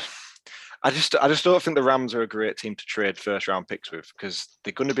going to. I just don't think the Rams are a great team to trade first round picks with, because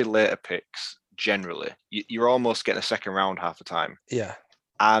they're going to be later picks generally. You're almost getting a second round half the time. Yeah.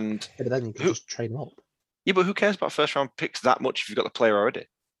 And Yeah, but then you can just trade them up. yeah, but who cares about first round picks that much if you've got the player already?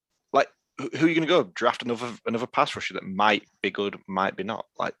 Like, who are you going to go draft another pass rusher that might be good, might be not?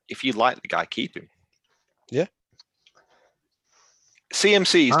 Like, if you like the guy, keep him. Yeah.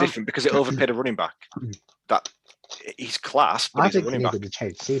 CMC is different because it overpaid a running back. That he's class, but I he's a think they running back. needed to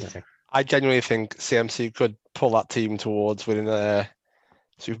change scenery. I genuinely think CMC could pull that team towards winning the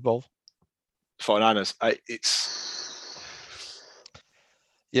Super Bowl. 49ers.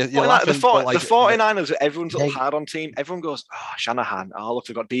 Yeah, The 49ers, everyone's little hard on team. Everyone goes, oh, Shanahan. Oh, look,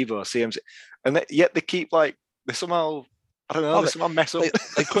 they've got Debo, CMC. And yet they keep, like, they somehow, I don't know, they somehow mess up.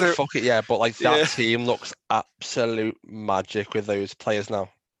 They could fuck it, yeah, but like that team looks absolute magic with those players now.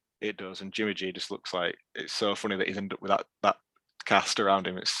 It does. And Jimmy G just looks like, it's so funny that he's ended up with that cast around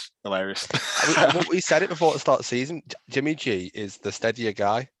him. It's hilarious. We said it before at the start of the season. Jimmy G is the steadier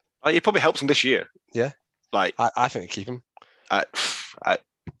guy. He probably helps him this year. Yeah. Like, I think they keep him. I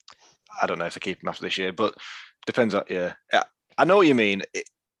don't know if they keep him after this year, but depends on, yeah. I know what you mean.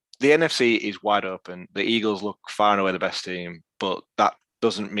 The NFC is wide open. The Eagles look far and away the best team, but that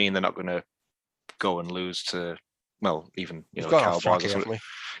doesn't mean they're not going to go and lose to, well, even, you know, Cowboys or something.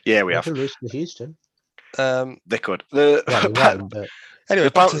 Yeah, we have. They could lose to Houston. They could. Anyway,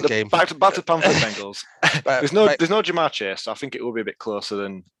 back to the game. Back to Panthers Bengals. There's no Jamar Chase, so I think it will be a bit closer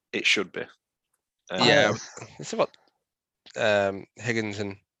than it should be. Yeah, it's about Higgins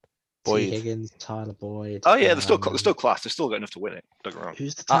and Boyd. Higgins, Tyler Boyd. Oh yeah, they're still class. They've still got enough to win it. Don't get me wrong.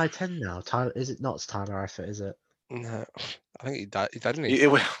 Who's the tight end now? Tyler? Is it not Tyler Eifert? Is it? No, I think he died. He died, didn't he?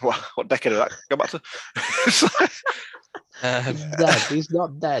 What decade did that go back to? He's dead. He's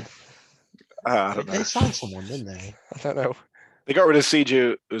not dead. I don't know. They signed someone, didn't they? I don't know. They got rid of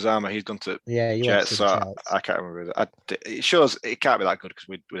CJ Uzama. He's gone to Jets, so Jets. I can't remember. It shows it can't be that good because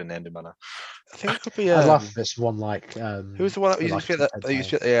we didn't name him by now. I think it could be. I'd love this one like. Who was the one that used to get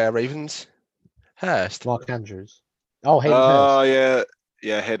the Ravens? Hurst. Mark Andrews. Oh, Hayden Hurst. Oh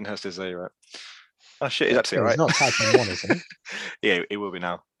yeah. Hayden Hurst is there, you're right. Oh shit, he's actually right. He's not tight end one, is he? Yeah, he will be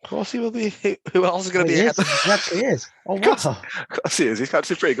now. Of course he will be. Who else is going to be? He actually is. Oh wow. Of course he is. He's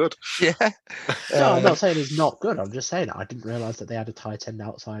actually pretty good. Yeah. No, I'm not saying he's not good. I'm just saying I didn't realize that they had a tight end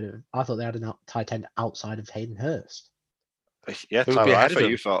outside of. I thought they had a tight end outside of Hayden Hurst. Yeah, Tyler Eifert,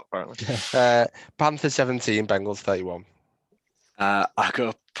 you thought apparently. Panthers 17, Bengals 31. I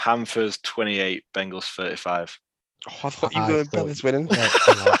go Panthers 28, Bengals 35. Oh, I thought you were going Panthers winning.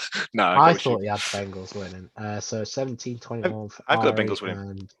 No, I thought he had Bengals winning. So 17-21. I've got the Bengals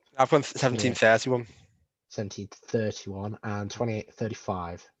winning. I've gone 17-31. 17-31 and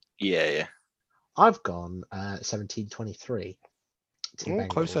 28-35. Yeah. I've gone 17-23.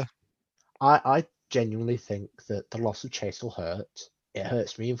 Closer. I genuinely think that the loss of Chase will hurt. It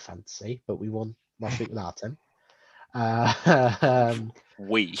hurts me in fantasy, but we won last week without him.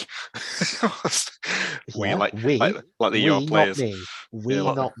 We like the your players.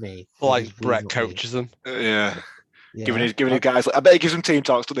 Not me. Like Brett coaches them. Yeah. Giving his guys. I bet he gives them team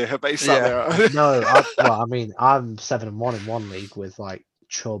talks, doesn't he? I bet he's sat there. No, I'm 7-1 in one league with like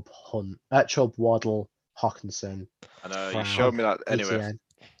Chubb, Waddle, Hawkinson. I know you showed me that anyway.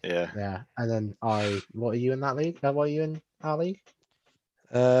 ETN. Yeah. And then what are you in that league? What are you in our league?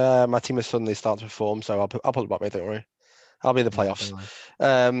 My team has suddenly started to perform, so I'll put it back, mate. Don't worry. I'll be in the playoffs.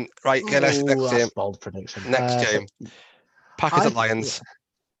 Right. Okay, next game. Bold prediction. Next game. Packers and Lions.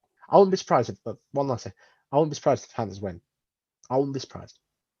 I wouldn't be surprised but one last thing. I wouldn't be surprised if the Panthers win. I wouldn't be surprised.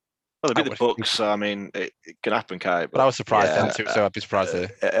 Well, they beat the Bucks, so I mean, it can happen, Kai. But I was surprised then too, so I'd be surprised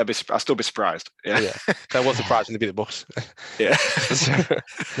there. I'd still be surprised. Yeah. I was surprised when they beat the Bucks. Yeah.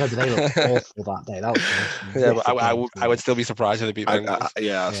 No, but they looked awful that day. That was but I would still be surprised if they beat the Bengals.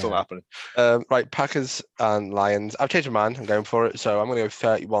 It's still happening. Right, Packers and Lions. I've changed my mind. I'm going for it. So I'm going to go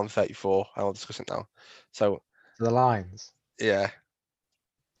 31-34. I'll discuss it now. So the Lions. Yeah.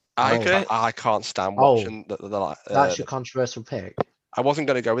 I can't stand watching the that's your controversial pick. I wasn't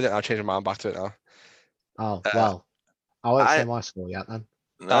going to go with it. I'll change my mind back to it now. Oh, well. I won't say my score yet then.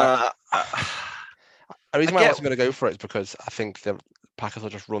 The reason why I wasn't going to go for it is because I think the Packers will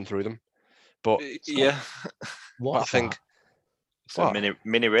just run through them. But what I think it's a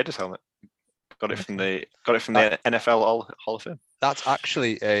mini Raiders helmet. Got it from the NFL Hall of Fame. That's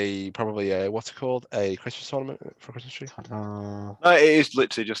actually probably a what's it called? A Christmas ornament for Christmas tree? No, it is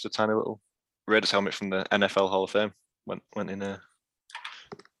literally just a tiny little Raiders helmet from the NFL Hall of Fame. Went in a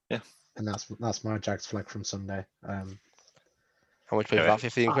and that's my Jags flag from Sunday. How much paid for that?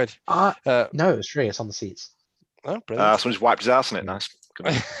 15 quid? No, it's free. It's on the seats. Oh, brilliant. Someone's wiped his ass on it. Nice.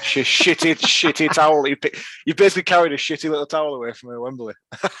 shitty towel. You basically carried a shitty little towel away from Wembley.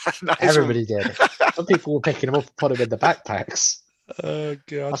 Nice. Everybody did. Some people were picking them up and putting them in the backpacks. Oh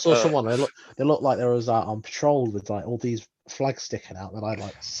god! I saw someone. They looked like they was on patrol with like all these flags sticking out. That I had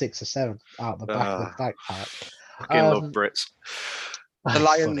like 6 or 7 out the back of the backpack. I love Brits. The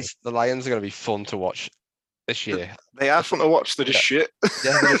Lions are going to be fun to watch this year. They are fun to watch. They're just shit.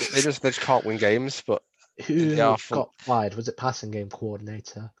 Yeah, they just can't win games. But who got fired? Was it passing game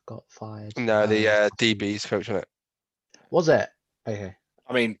coordinator got fired? No, the DB's coach on it. Was it? Okay.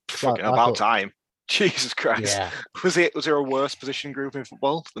 I mean, fucking about time. Jesus Christ. Yeah. Was there a worse position group in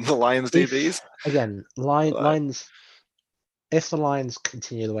football than the Lions DBs? Again, Lions. If the Lions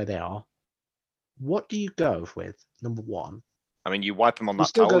continue the way they are, what do you go with? Number one. I mean, you wipe them on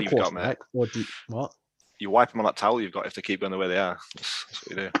that towel you've got, mate. Or what? You wipe them on that towel you've got if they keep going the way they are. That's what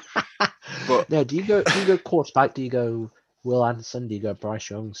you do. But no, do you go quarterback? Do you go Will Anderson? Do you go Bryce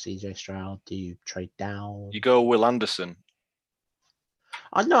Young, CJ Stroud? Do you trade down? You go Will Anderson.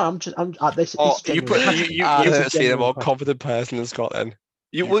 I know. I'm. This you see the more confident person in Scotland.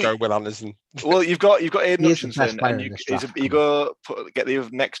 You go Will Anderson. Well, you've got Aiden Hutchinson, and you go get the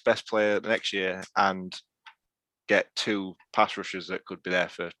next best player the next year, and get 2 pass rushers that could be there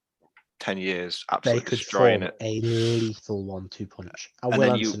for 10 years, absolutely destroying it. A lethal 1-2 punch. Will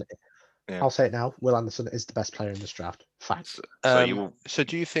Anderson. I'll say it now. Will Anderson is the best player in this draft. Fact. So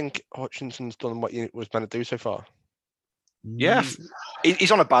do you think Hutchinson's done what he was meant to do so far? Yeah,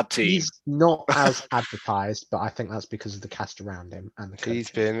 he's on a bad team. He's not as advertised, but I think that's because of the cast around him and the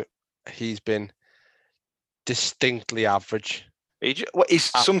coaching. He's been distinctly average.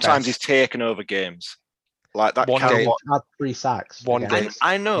 Sometimes he's taken over games. Like that one game had 3 sacks. One game.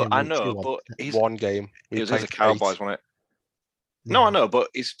 I know, but he's one game. He was as a Cowboys, wasn't it? No, I know, but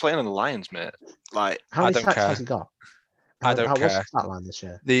he's playing on the Lions, mate. Like, how many sacks has he got? I don't care. What's the stat line this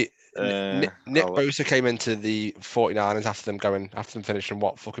year? Nick Bosa came into the 49ers after them finishing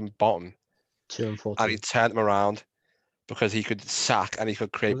fucking bottom. 2-14. And he turned them around because he could sack and he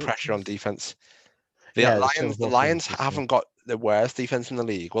could create pressure on defense. The Lions haven't got the worst defense in the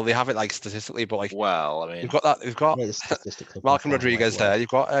league. Well, they have it like statistically, but like, well, I mean, we've got Malcolm Rodriguez there. You've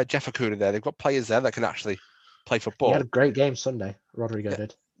got Jeff Okudah there. They've got players there that can actually play football. He had a great game Sunday. Rodriguez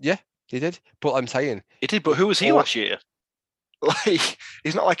did. Yeah, he did. But I'm saying he did. But who was he last year? Like,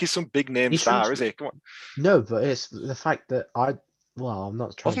 he's not like he's some big name star, is he? Come on. No, but it's the fact that I'm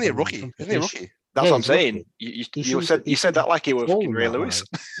not trying. Wasn't he a rookie? Isn't he a rookie? That's what I'm saying. You said that like he was fucking Ray Lewis.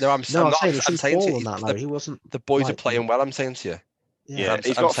 No, I'm saying that. He wasn't. The boys are playing well. I'm saying to you. Yeah,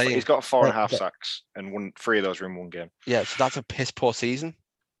 he's got 4.5 sacks, and 3 of those were in one game. Yeah, so that's a piss poor season.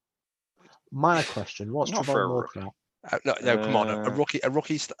 My question: what's Travon Walker? No, come on. A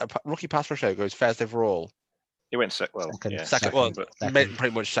rookie pass rusher goes first overall. He went second. Well,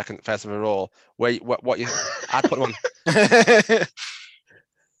 pretty much second, first overall. What you? I'd put him on.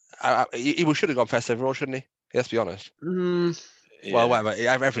 He should have gone first overall, shouldn't he? Let's be honest. Yeah. Well, whatever.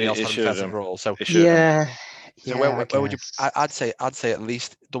 Everything else had him first overall. So yeah. So where would you? I'd say at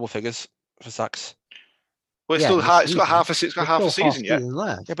least double figures for sacks. Well, it's got half a season yet.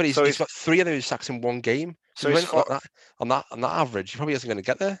 Yeah, but he's got 3 of those sacks in one game. So on that average, he probably isn't going to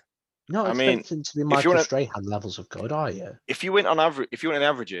get there. No, I mean, to the Michael Strahan levels of good, are you? If you went on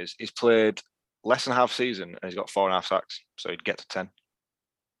averages, he's played less than half season and he's got 4.5 sacks, so he'd get to 10.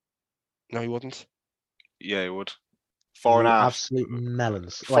 No, he wouldn't. Yeah, he would. 4.5. Absolute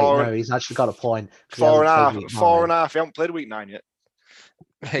melons. No, he's actually got a point. 4.5. 4.5. He hasn't played week 9 yet.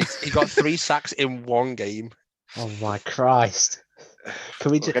 He got 3 sacks in one game. Oh my Christ!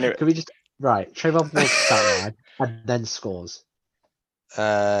 Can we just? anyway. Can we just? Right, Trayvon Walker's stat line and then scores.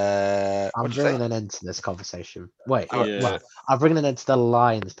 I'm bringing an end to this conversation. Wait, well, I'm bringing an end to the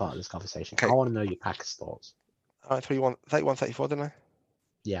Lions part of this conversation. Okay. I want to know your Packers thoughts. All right, 31-34, didn't I?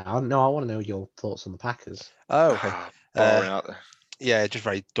 Yeah, I want to know your thoughts on the Packers. Oh, okay. Boring out there. Yeah, just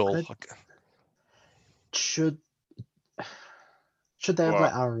very dull. Should they have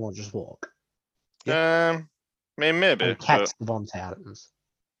let Aaron Rodgers walk? I mean, maybe. And kept Devontae Adams.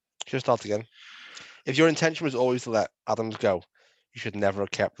 Just start again. If your intention was always to let Adams go, you should never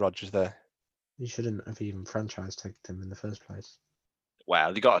have kept Rodgers there. You shouldn't have even franchise tagged him in the first place.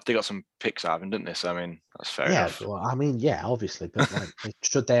 Well, they got some picks out of him, didn't they? So I mean, that's fair enough. Well, I mean, yeah, obviously, but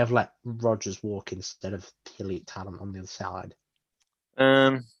should they have let Rodgers walk instead of the elite talent on the other side?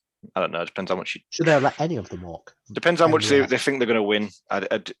 I don't know. It depends how much you. Should they have let any of them walk? Depends how much they think they're going to win.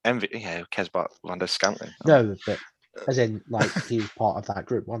 I'd envy. Yeah, who cares about Valdez Scantling? No, but as in, like, he was part of that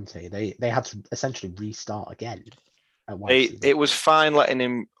group, wasn't he? They had to essentially restart again. It was fine letting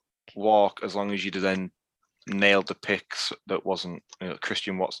him walk as long as you then nailed the picks. That wasn't,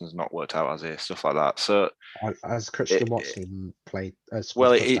 Christian Watson's not worked out as stuff like that. So as Christian Watson played, he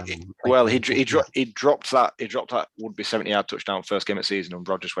dropped that. He dropped that would be 70-yard touchdown first game of the season, and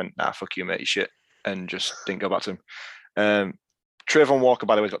Rodgers went, "Nah, fuck you, mate, you shit," and just didn't go back to him. Trayvon Walker,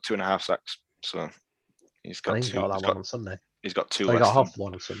 by the way, has got 2.5 sacks. So he's got one on Sunday. He's got two. He got half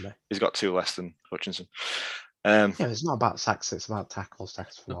one on Sunday. He's got 2 less than Hutchinson. It's not about sacks, it's about tackles for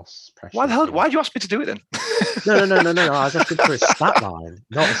loss. Pressure. Why the hell? Why'd you ask me to do it then? No. I was asking for his stat line,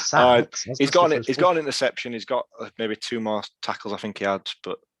 not his sacks. He's got an interception. He's got maybe 2 more tackles, I think he had,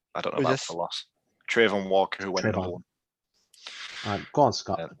 but I don't know about the loss. Trayvon Walker, who went number 1. All right, go on,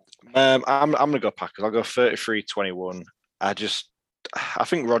 Scott. I'm going to go Packers. I'll go 33-21. I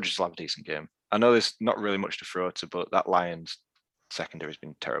think Rodgers will have a decent game. I know there's not really much to throw to, but that Lions secondary has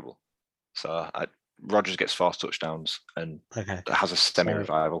been terrible. So Rodgers gets 4 touchdowns and has a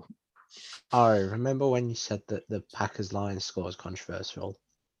semi-revival. I remember when you said that the Packers-Lions score is controversial.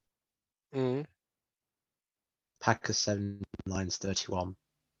 Packers 7, Lions 31.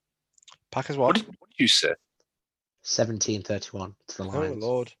 Packers what? What did you say? 17-31 to the Lions. Oh,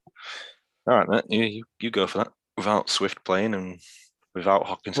 Lord. All right, mate. You go for that. Without Swift playing and without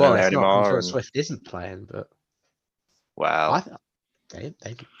Hockenson there anymore. And Swift isn't playing, but... Well... They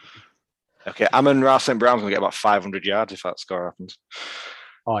Okay, Amon-Ra St. Brown's going to get about 500 yards if that score happens.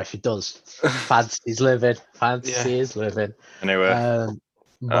 Oh, if he does. Fantasy's living. Fantasy is living. Anyway.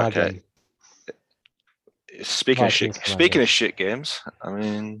 Okay. Speaking of shit games, I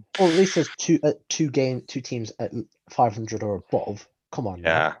mean... Well, at least there's two teams at 500 or above. Come on.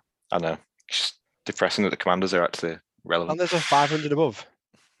 Yeah, man. I know. It's just depressing that the Commanders are actually relevant. And there's a 500 above.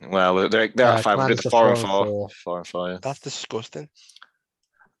 Well, they're at 500. They're 4-4. 4-4, yeah. That's disgusting.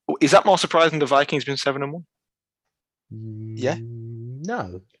 Is that more surprising the Vikings being 7-1? Yeah.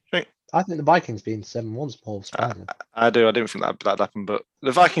 No. I think the Vikings being 7-1 is more surprising. I do. I didn't think that happened, but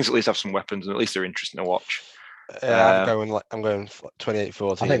the Vikings at least have some weapons, and at least they're interesting to watch. I'm going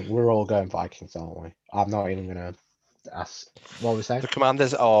 28-14. I think we're all going Vikings, aren't we? I'm not even going to ask. What were we saying? The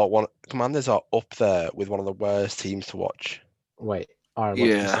Commanders are up there with one of the worst teams to watch. Wait. Aaron, what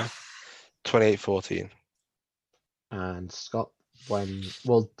did you say? 28-14. And Scott, when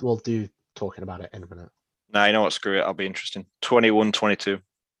we'll do talking about it in a minute. Nah, you know what? Screw it. I'll be interesting. 21-22.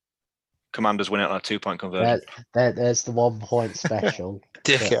 Commanders win it on a 2-point conversion. There's the 1 point special.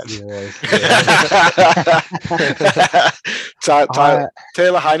 Dickhead.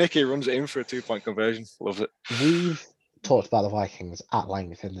 Taylor Heineke runs it in for a 2-point conversion. Loves it. We've talked about the Vikings at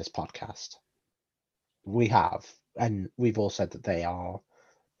length in this podcast. We have, and we've all said that they are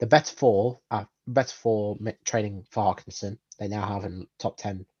the better for training for Hockenson. They now have a top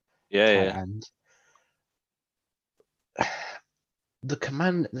 10 end.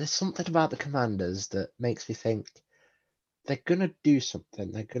 There's something about the Commanders that makes me think they're gonna do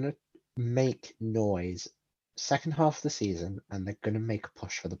something. They're gonna make noise second half of the season, and they're gonna make a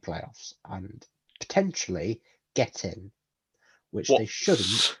push for the playoffs and potentially get in, which they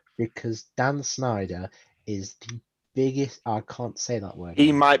shouldn't, because Dan Snyder is the biggest. I can't say that word.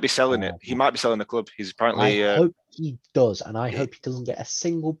 He might be selling it. He might be selling the club. He's apparently. I hope he does, and I hope he doesn't get a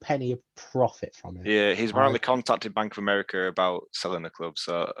single penny of profit from it. Yeah, he's apparently contacted Bank of America about selling the club.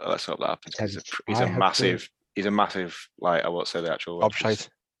 So let's hope that happens. He's a massive. He's a massive. Like, I won't say the actual. Upshite.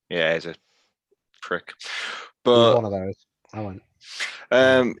 Yeah, he's a prick. But one of those. I won't.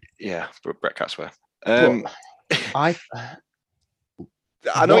 Yeah, Brett Catswell. I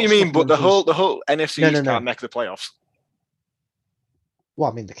know what you mean, but the whole NFC can't make the playoffs. Well,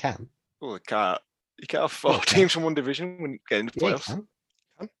 I mean, they can. Well, they can't. You can't have 4 teams from one division when getting into playoffs.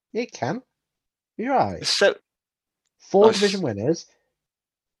 Yeah, it can. You're right. 4 Oh, division winners,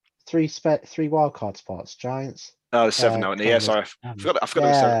 3 wildcard spots. Giants. Oh, there's 7 now. Yeah, sorry. I forgot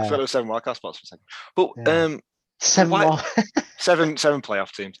there was 7 wildcard spots for a second. But 7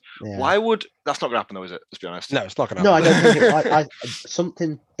 playoff teams. Yeah. Why would that's not going to happen though? Is it? Let's be honest. No, it's not going to No, happen. I don't think it.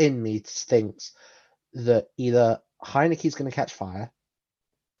 Something in me thinks that either Heineke's going to catch fire,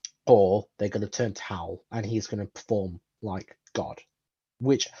 or they're going to turn to Howell, and he's going to perform like God.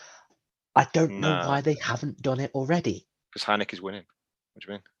 Which I don't know why they haven't done it already. Because Heineke's winning. What do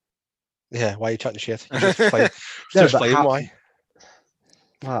you mean? Yeah, why are you chatting shit? You just explain why.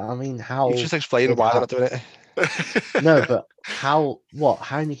 Well, I mean, how you just explain why they're not doing it. No, but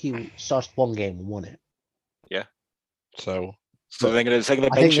Heineke started 1 game and won it. Yeah. So they're going to bench him now.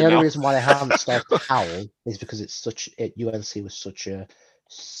 I think the only reason why they haven't started Howell is because UNC was such a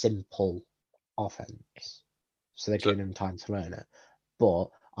simple offense, so they're giving him time to learn it. But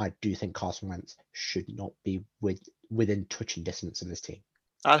I do think Carson Wentz should not be within touching distance of this team.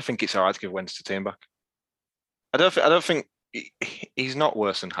 I think it's all right to give Wentz the team back. I don't think he's not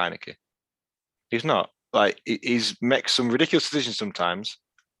worse than Heineke. He's not. Like, he's makes some ridiculous decisions sometimes.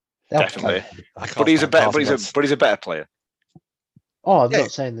 Definitely. But he's a better player. Oh, I'm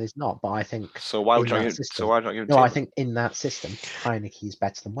not saying he's not, but I think. So why would you not give him? No, I think in that system, Heineke's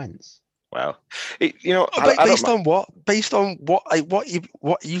better than Wentz. Well, based on what? Based on what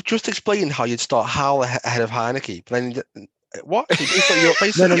you just explained how you'd start Howell ahead of Heineke, but then what?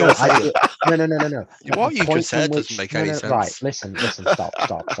 No. What you just said doesn't make any sense. Right, listen, stop.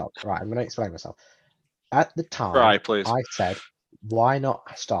 Right, I'm going to explain myself. At the time, right, please. I said, why not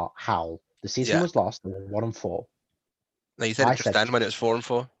start Howell? The season was lost, they were 1-4. No, you said it just then when it was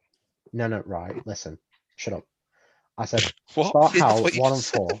 4-4. No, right, listen, shut up. I said, what? Start Howell at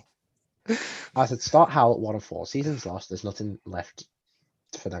 1-4. I said, start Howell at 1-4. Season's lost, there's nothing left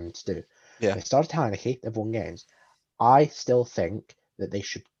for them to do. Yeah. They started Heineke, they've won games. I still think that they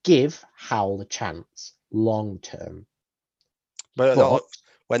should give Howell a chance long term. But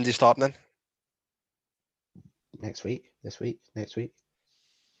when do you start then? Next week. But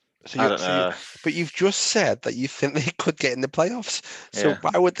you've just said that you think they could get in the playoffs. So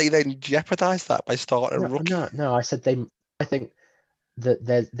why would they then jeopardize that by starting a rookie? No. I said I think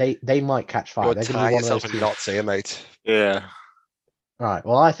that they might catch fire. You're tying yourself in not saying, mate. Yeah. Right.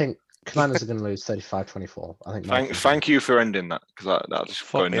 Well, I think Commanders are going to lose 35-24. I think. Thank you for ending that, because that'll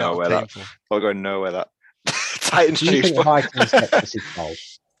just go nowhere. That'll go nowhere. That Titans Chiefs. Do you think Vikings get the Super Bowl?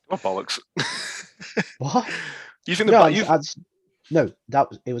 What bollocks? What? You think it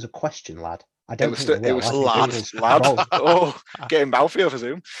was a question, lad. I don't think it was lad. Oh, getting Balfour for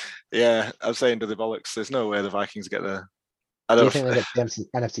Zoom. Yeah, I'm saying to the bollocks. There's no way the Vikings get there. Do you think they get the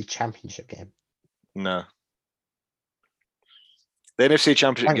NFC Championship game? No. The NFC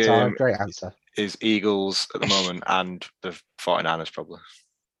Championship game great answer. Is Eagles at the moment and the 49ers probably.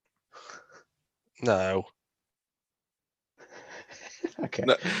 No. Okay.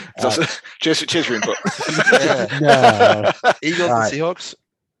 No, cheers for input. No. Eagles and Seahawks.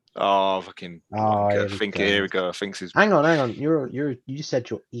 Oh, fucking! Here we go. Hang on. You said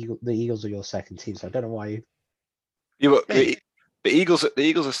the Eagles are your second team, so I don't know why you. Yeah, but the Eagles are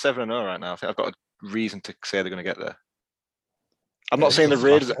 7-0 right now. I think I've got a reason to say they're going to get there. I'm not saying the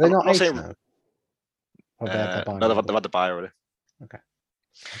Raiders. They're not saying. No, they've had the bye already. Okay.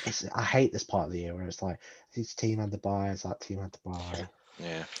 I hate this part of the year where it's like this team had the bye, it's that team had the bye.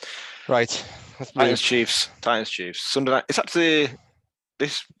 Yeah. Right. Titans Chiefs. Sunday night. It's actually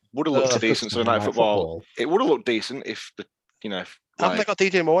this would have looked decent Sunday night football. It would have looked decent if haven't they got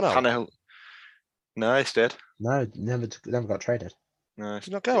DJ Moore now? Tannehill. No, he's dead. No, never got traded. No, he's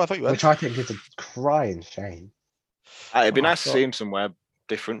not going. I thought you were. Which I think is a crying shame. It'd be nice to see him somewhere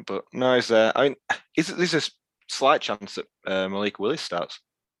different, but no, he's there. I mean, there's a slight chance that Malik Willis starts,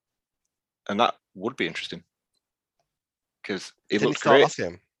 and that would be interesting because it looks great. Last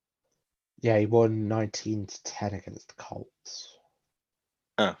game? Yeah, he won 19-10 against the Colts.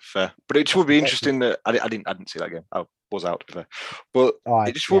 Oh, fair. But it would be interesting that I didn't see that game. I was out, to be fair. But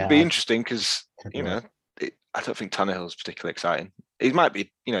it just would be interesting because I don't think Tannehill is particularly exciting. He might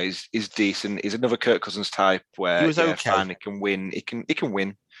be, he's decent. He's another Kirk Cousins type where he was okay. Fine, he can win. He can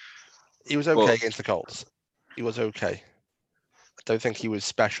win. He was okay against the Colts. He was okay. I don't think he was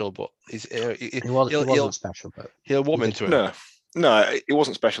special, but he wasn't special. But he'll warm into it. No, it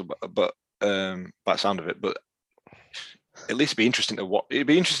wasn't special, but by the sound of it. But at least it'd be interesting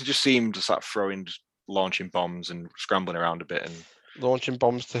to just see him just like launching bombs and scrambling around a bit and launching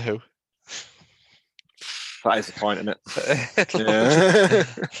bombs to who? That is the point, isn't it? Yeah.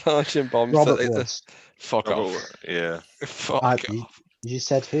 Launching bombs. Robert that- Woods. Fuck off. Yeah. Fuck I- off. You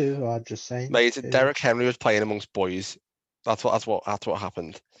said who? I'm just saying. Mate, who. Derek Henry was playing amongst boys. That's what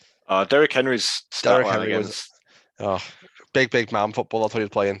happened. Derrick Henry's Derrick stat line Henry against. big man football. That's what he was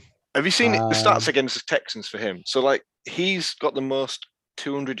playing. Have you seen the stats against the Texans for him? So like he's got the most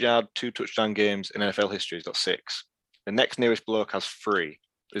 200-yard, 2-touchdown games in NFL history. He's got 6. The next nearest bloke has 3.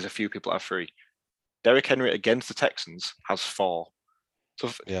 There's a few people that have 3. Derrick Henry against the Texans has 4. So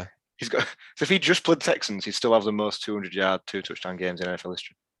he's got. So if he just played the Texans, he'd still have the most 200-yard, 2-touchdown games in NFL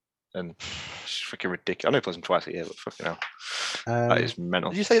history. And it's freaking ridiculous. I know he plays them twice a year, but fucking hell, that is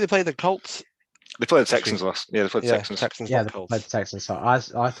mental. Did you say they played the Colts? They played the Texans last. Yeah, they played the Texans. Yeah, they played the Texans. So I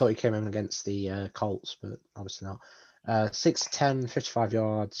thought he came in against the Colts, but obviously not. 6'10", 55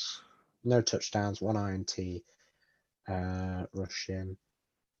 yards, no touchdowns, 1 INT, rushing,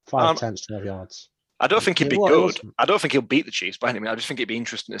 5 attempts, 12 yards. I don't think he'd be good. I don't think he'll beat the Chiefs by any means. I just think it'd be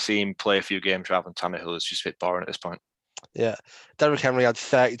interesting to see him play a few games rather than Tannehill, who's just a bit boring at this point. Yeah, Derrick Henry had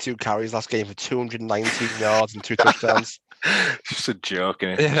 32 carries last game for 219 yards and 2 touchdowns. Just a joke,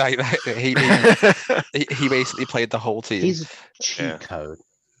 isn't it? He basically played the whole team. He's a cheat code.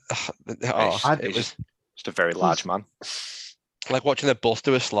 It was just a very large man. Like watching a bus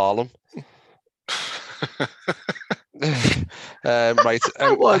do a slalom. Right.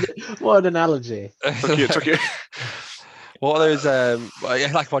 What an analogy. Took you. What are those?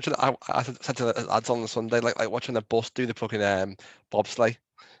 Like watching. I said to the lads on the Sunday, like watching the bus do the fucking bobsleigh,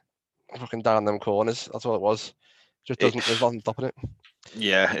 fucking down them corners. That's all it was. Just doesn't. There's nothing stopping it.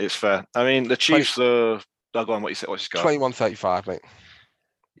 Yeah, it's fair. I mean, the Chiefs. I'll go on. What you said? What's your score? 21-35, mate.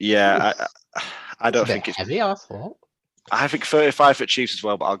 Yeah, I don't think it's heavy. I thought. I think 35 for Chiefs as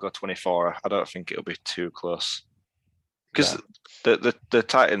well, but I'll go 24. I don't think it'll be too close because the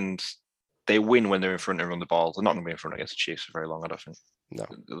Titans. They win when they're in front and run the ball. They're not going to be in front against the Chiefs for very long, I don't think. No.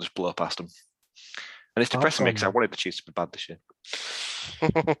 They'll just blow past them. And it's depressing me because I wanted the Chiefs to be bad this year.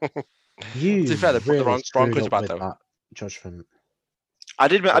 You to be fair, they put the wrong Broncos bad though. That judgment. I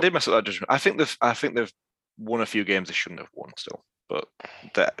did mess up that judgment. I think they've won a few games they shouldn't have won still. But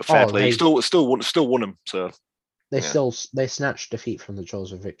fair play. He still won them. So they snatched defeat from the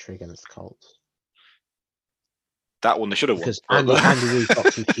jaws of victory against the Colts. That one they should have won. Because Andy Reid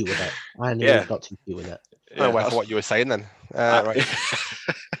got too cute with it. Reid got too cute with it. I went for what you were saying then. Right.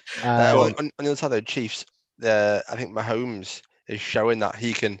 On the other side of the Chiefs, I think Mahomes is showing that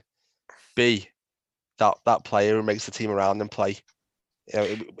he can be that player who makes the team around him play. You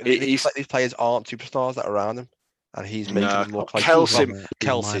know, these players aren't superstars that are around him, and he's making them look like Kelsey, of course.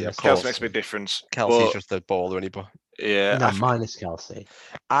 Kelsey makes a big difference. Kelsey's just a baller, isn't he? But yeah, no, minus Kelsey.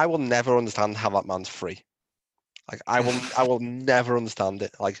 I will never understand how that man's free. Like I will never understand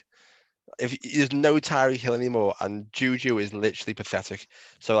it. Like if there's no Tyreek Hill anymore, and Juju is literally pathetic.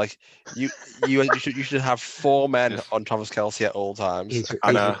 So like you should have 4 men on Travis Kelce at all times. He's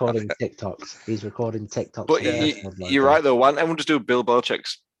recording TikToks. He's recording TikToks. But you're right though. Why don't everyone just do Bill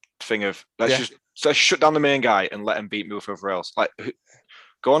Belichick's thing of let's shut down the main guy and let him beat me with whoever else. Like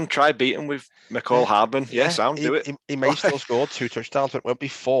go on, try beat him with McCall Hardman. Yeah, sound do it. He may still score 2 touchdowns, but it won't be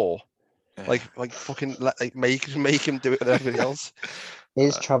 4. Like fucking make him do it with everybody else.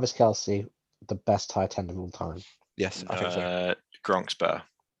 Is Travis Kelce the best tight end of all time? Yes, I think so. Gronk's better.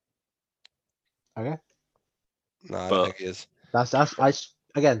 Okay. No, I don't think he is. I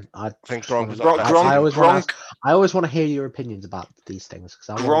think Gronk was I always want to hear your opinions about these things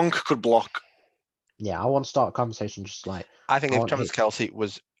because Gronk could block. Yeah, I want to start a conversation just like. I think if Travis Kelce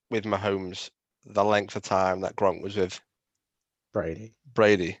was with Mahomes, the length of time that Gronk was with Brady,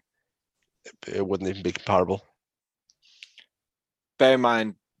 it wouldn't even be comparable. Bear in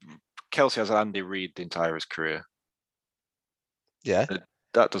mind, Kelsey has Andy Reid the entire his career. Yeah,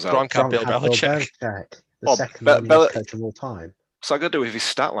 that does help. Gronk had Bill Belichick. The second winningest coach of all time. So I got to do with his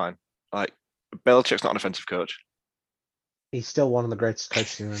stat line. Like Belichick's not an offensive coach. He's still one of the greatest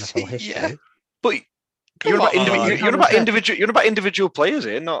coaches in NFL history. Yeah, but you're about individual players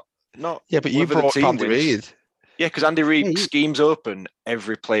here, not. Yeah, but you brought Andy Reid. Yeah, because Andy Reid schemes open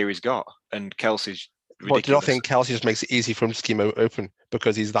every player he's got, and Kelsey's ridiculous. But do you not think Kelsey just makes it easy for him to scheme open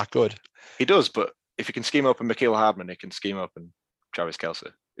because he's that good? He does, but if he can scheme open Mecole Hardman, he can scheme open Travis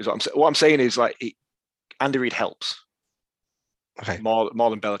Kelce. Is what I'm saying is like Andy Reid helps. Okay. More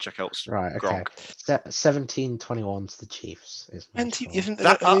than Belichick helps. Right. Okay. 17-21 to the Chiefs. Isn't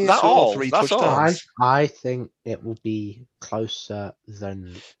that all? That's all. I think it will be closer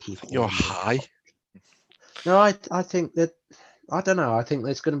than people. You're high. No, I think that I don't know. I think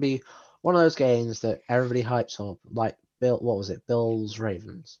it's going to be one of those games that everybody hypes up, like What was it? Bills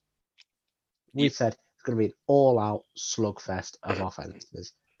Ravens. We said It's going to be an all-out slugfest of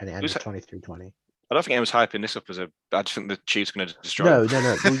offenses, and it ends 23-20. I don't think anyone's hyping this up as I just think the Chiefs are going to destroy. No.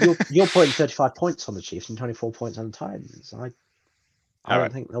 them. Well, you're putting 35 points on the Chiefs and 24 points on the Titans. I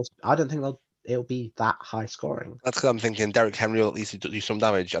don't think it'll be that high scoring. That's because I'm thinking Derrick Henry will at least do some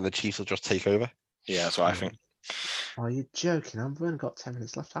damage, and the Chiefs will just take over. Yeah, that's what I think. Are you joking? I've only got 10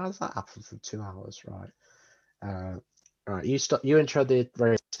 minutes left. How does that happen for 2 hours? Right. Right. You intro the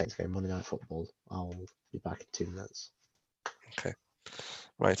Raiders Saints game, Monday Night Football. I'll be back in 2 minutes. Okay.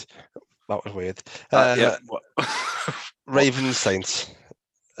 Right. That was weird. Yeah. Ravens Saints.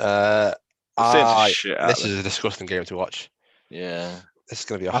 Saints this is a disgusting game to watch. Yeah. This is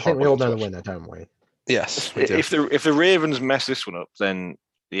going to be. I think we all know the winner, don't we? Yes. We do. If the Ravens mess this one up, then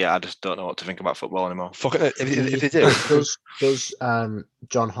I just don't know what to think about football anymore. Fucking it. If they do, does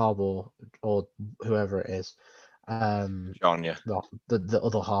John Harbaugh or whoever it is, John, yeah, the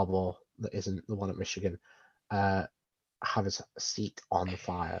other Harbaugh that isn't the one at Michigan, have his seat on the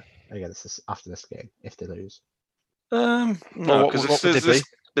fire against this after this game if they lose? No, because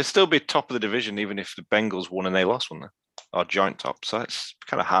they'd still be top of the division even if the Bengals won and they lost, wouldn't they? Or joint top. So it's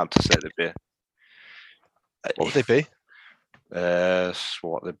kind of hard to say they'd be. What would they be?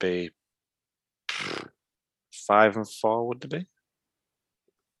 What they'd be 5-4, would they be?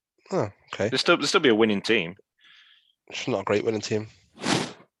 Oh, okay. They'd still be a winning team. It's not a great winning team.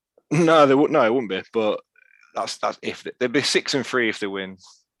 No, they would. No, it wouldn't be. But that's if they'd be 6-3 if they win.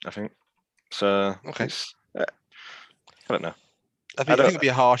 I think. So okay. I don't know. I think it'd be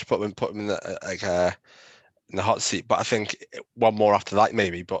harsh put them in the in the hot seat. But I think one more after that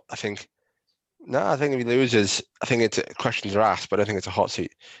maybe. But I think. No, I think if he loses, I think it's questions are asked, but I think it's a hot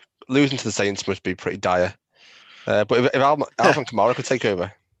seat. Losing to the Saints must be pretty dire. But if Alvin Kamara could take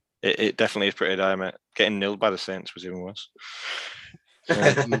over, it definitely is pretty dire, mate. Getting nilled by the Saints was even worse.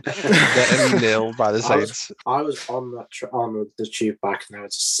 Getting nilled by the Saints. I was on the tube back, and there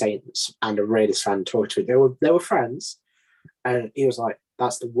was a Saints and a Raiders fan talking to me. They were friends, and he was like,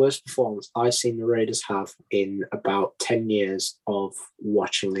 "That's the worst performance I've seen the Raiders have in about 10 years of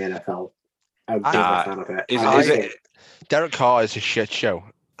watching the NFL." Derek Carr is a shit show,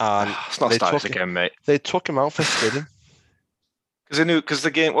 and it's not starting again, mate. They took him out for spitting because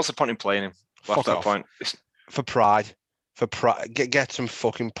the game. What's the point in playing him? At that point, for pride, get some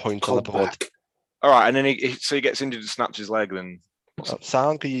fucking points on the board. All right, and then he gets injured and snaps his leg. Then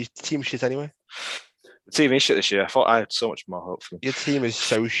sound? Because your team shit anyway. The team is shit this year. I thought I had so much more hope for them. Your team is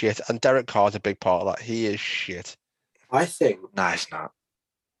so shit, and Derek Carr's a big part of that. He is shit. I think. Nah, it's not.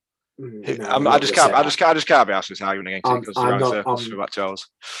 No, I just can't be asked this argument again because we're circles for about 2 hours.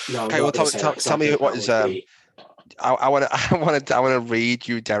 No, okay, well, tell me what is I want to read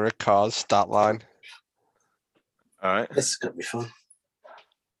you Derek Carr's stat line. All right, this is gonna be fun.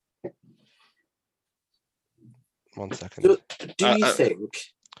 1 second. Do you think,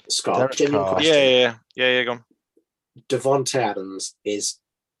 Scott? Yeah, go on. Devontae Adams is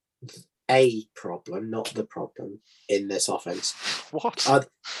a problem, not the problem in this offense. What?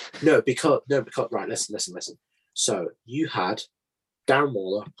 No, because right. Listen. So you had Darren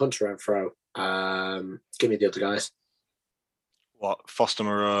Waller, Hunter Renfrow. Give me the other guys. What? Foster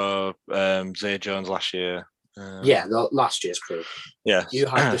Moreau, Zay Jones last year. Last year's crew. Yeah. You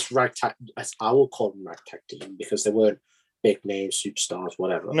had this ragtag. I will call them ragtag team because they weren't big names, superstars,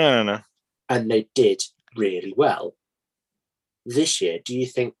 whatever. No. And they did really well. This year, do you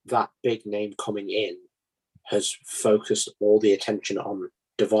think that big name coming in has focused all the attention on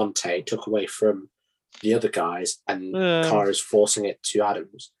Devontae, took away from the other guys, and Carr is forcing it to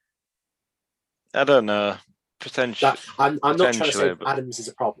Adams? I don't know. Potentially. I'm not trying to say Adams is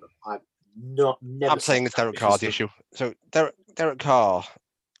a problem. I'm saying it's Derek Carr's issue. So Derek Carr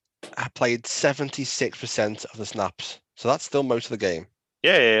played 76% of the snaps. So that's still most of the game.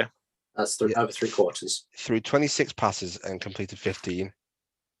 Yeah. That's over 3 quarters. Threw 26 passes and completed 15.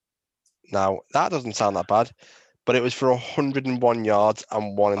 Now, that doesn't sound that bad, but it was for 101 yards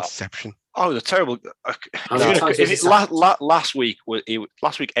and 1 interception. Oh, the terrible. Last week,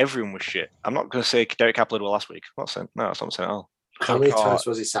 everyone was shit. I'm not going to say Derek Carr played well last week. That's not what I'm saying at all. How many times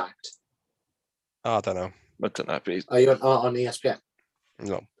was he sacked? Oh, I don't know. Are you on ESPN?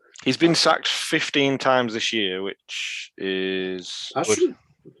 No. He's been sacked 15 times this year, which is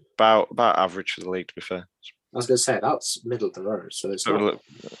about average for the league, to be fair. I was going to say, that's middle of the road. So it's not...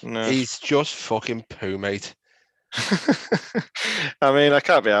 No. He's just fucking poo, mate. I mean, I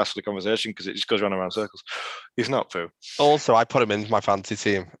can't be asked for the conversation because it just goes round and round circles. He's not poo. Also, I put him into my fantasy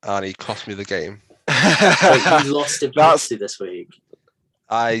team and he cost me the game. You lost in fantasy this week.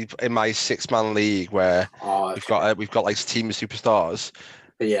 In my 6-man league where we've got like team of superstars.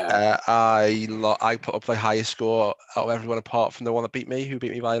 Yeah. I put up the highest score out of everyone apart from the one that beat me, who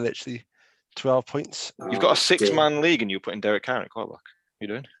beat me by literally 12 points. You've got a 6-man league and you're putting Derek Carr at quarterback. What are you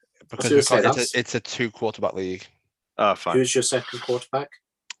doing? Because it's a 2-quarterback league. Oh, fine. Who's your second quarterback?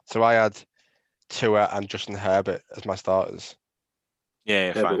 So I had Tua and Justin Herbert as my starters.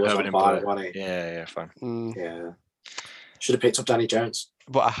 Yeah, fine. Yeah, fine. Yeah. Should have picked up Danny Jones.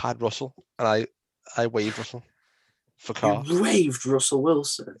 But I had Russell, and I waived Russell for Carr. You waived Russell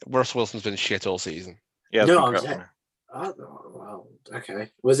Wilson? Russell Wilson's been shit all season. Yeah, no, well, okay.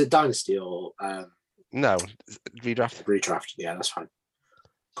 Was it Dynasty or... No, redraft. Redraft, yeah, that's fine.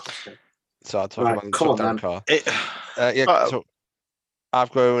 Okay. So I'll talk about Dan Carr. So I'm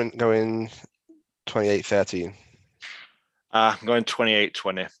going 28-13. I'm going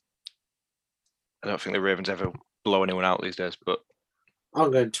 28-20. I don't think the Ravens ever blow anyone out these days, but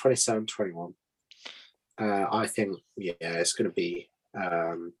I'm going 27-21. I think, it's going to be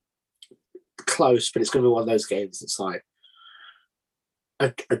close, but it's going to be one of those games that's like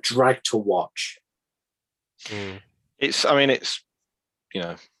a drag to watch. It's Monday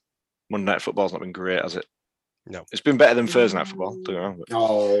Night Football's not been great, has it? No. It's been better than Thursday Night Football. Don't get me wrong.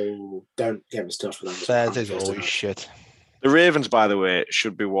 Oh, don't get me started on that. Thursday's always shit. The Ravens, by the way,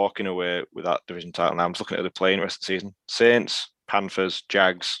 should be walking away with that division title now. I'm just looking at the playing rest of the season. Saints, Panthers,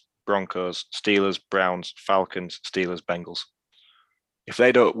 Jags, Broncos, Steelers, Browns, Falcons, Steelers, Bengals. If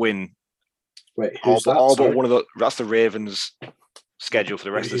they don't win, who's that? but one of that's the Ravens' schedule for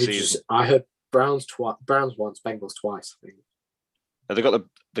the rest of the season. I heard Browns once, Bengals twice. I think.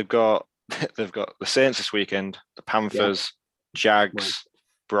 They've got the Saints this weekend, the Panthers, Jags,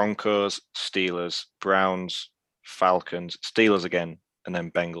 Broncos, Steelers, Browns, Falcons, Steelers again, and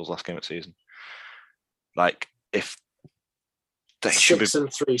then Bengals last game of the season. Like, if they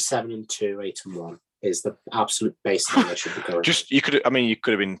 6-3, 7-2, 8-1 is the absolute baseline they should be going. You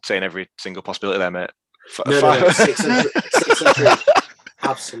could have been saying every single possibility there, mate. No, 6-3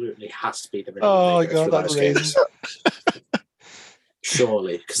 absolutely has to be the minimum. Oh my god, that's amazing.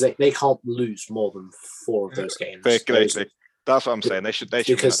 Surely, because they can't lose more than 4 of those games. That's what I'm saying. They should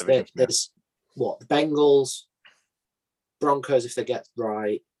because there's the Bengals, Broncos if they get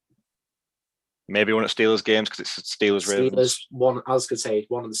right. Maybe one of Steelers games because it's Steelers Ravens. One, I was going to say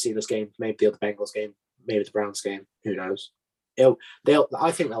one of the Steelers games, maybe the other Bengals game, maybe the Browns game. Who knows? I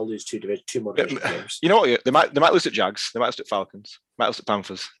think they'll lose 2 more division games. You know what? They might lose at Jags. They might lose at Falcons. Might lose at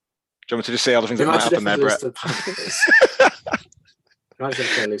Panthers. Do you want me to just say all the things that might happen there, Brett? Imagine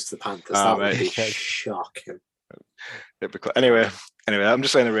if they lose to the Panthers. That would be shocking. Anyway, I'm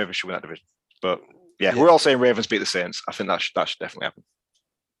just saying the Ravens should win that division. But yeah, we're all saying Ravens beat the Saints. I think that should definitely happen.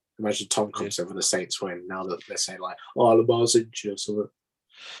 Imagine Tom comes over the Saints win now that they're saying like, "Oh, Lamar's injured or something."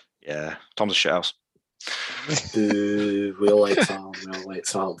 Yeah, Tom's a shithouse. Boo! We all hate Tom.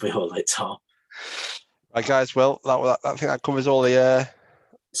 Right, guys. Well, I think that covers all the.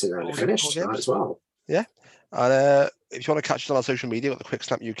 It's already finished as well. Yeah. And if you want to catch us on our social media, we've got the Quick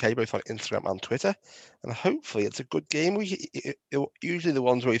Snap UK, both on Instagram and Twitter. And hopefully it's a good game. Usually the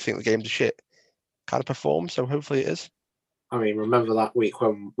ones where you think the game's a shit kind of perform, so hopefully it is. I mean, remember that week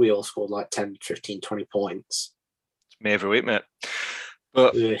when we all scored like 10, 15, 20 points? It's me every week, mate.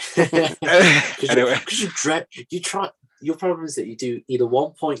 But anyway. Your problem is that you do either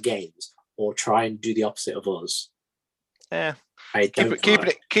 1-point games or try and do the opposite of us. Yeah. Keeping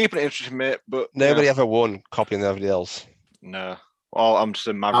it interesting, mate. But nobody ever won copying everybody else. No. Well, I'm just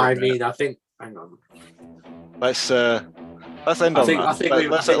a maverick. I think. Hang on. Let's end on that.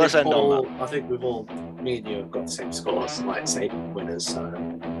 Let's end on that. I think we've all, me and you, have got the same scores, like same winners. So.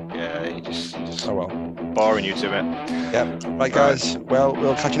 Yeah, you just. Oh well. Boring you two, mate. Yeah. Right, guys. Well,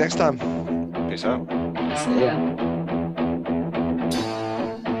 we'll catch you next time. Peace out. See ya.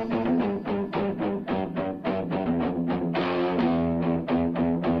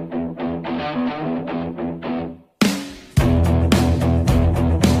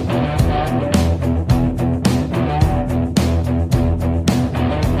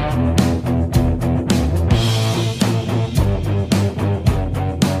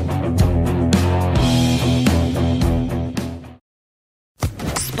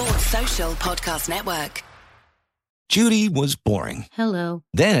 Podcast Network. Judy was boring. Hello.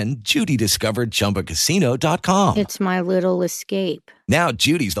 Then Judy discovered ChumbaCasino.com. It's my little escape. Now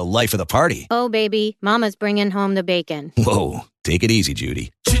Judy's the life of the party. Oh, baby, mama's bringing home the bacon. Whoa, take it easy,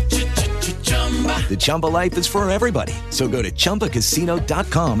 Judy. The Chumba life is for everybody. So go to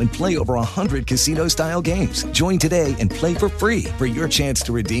ChumbaCasino.com and play over 100 casino-style games. Join today and play for free for your chance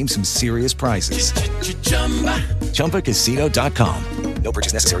to redeem some serious prizes. ChumbaCasino.com. No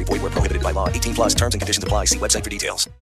purchase necessary. Void where prohibited by law. 18+ terms and conditions apply. See website for details.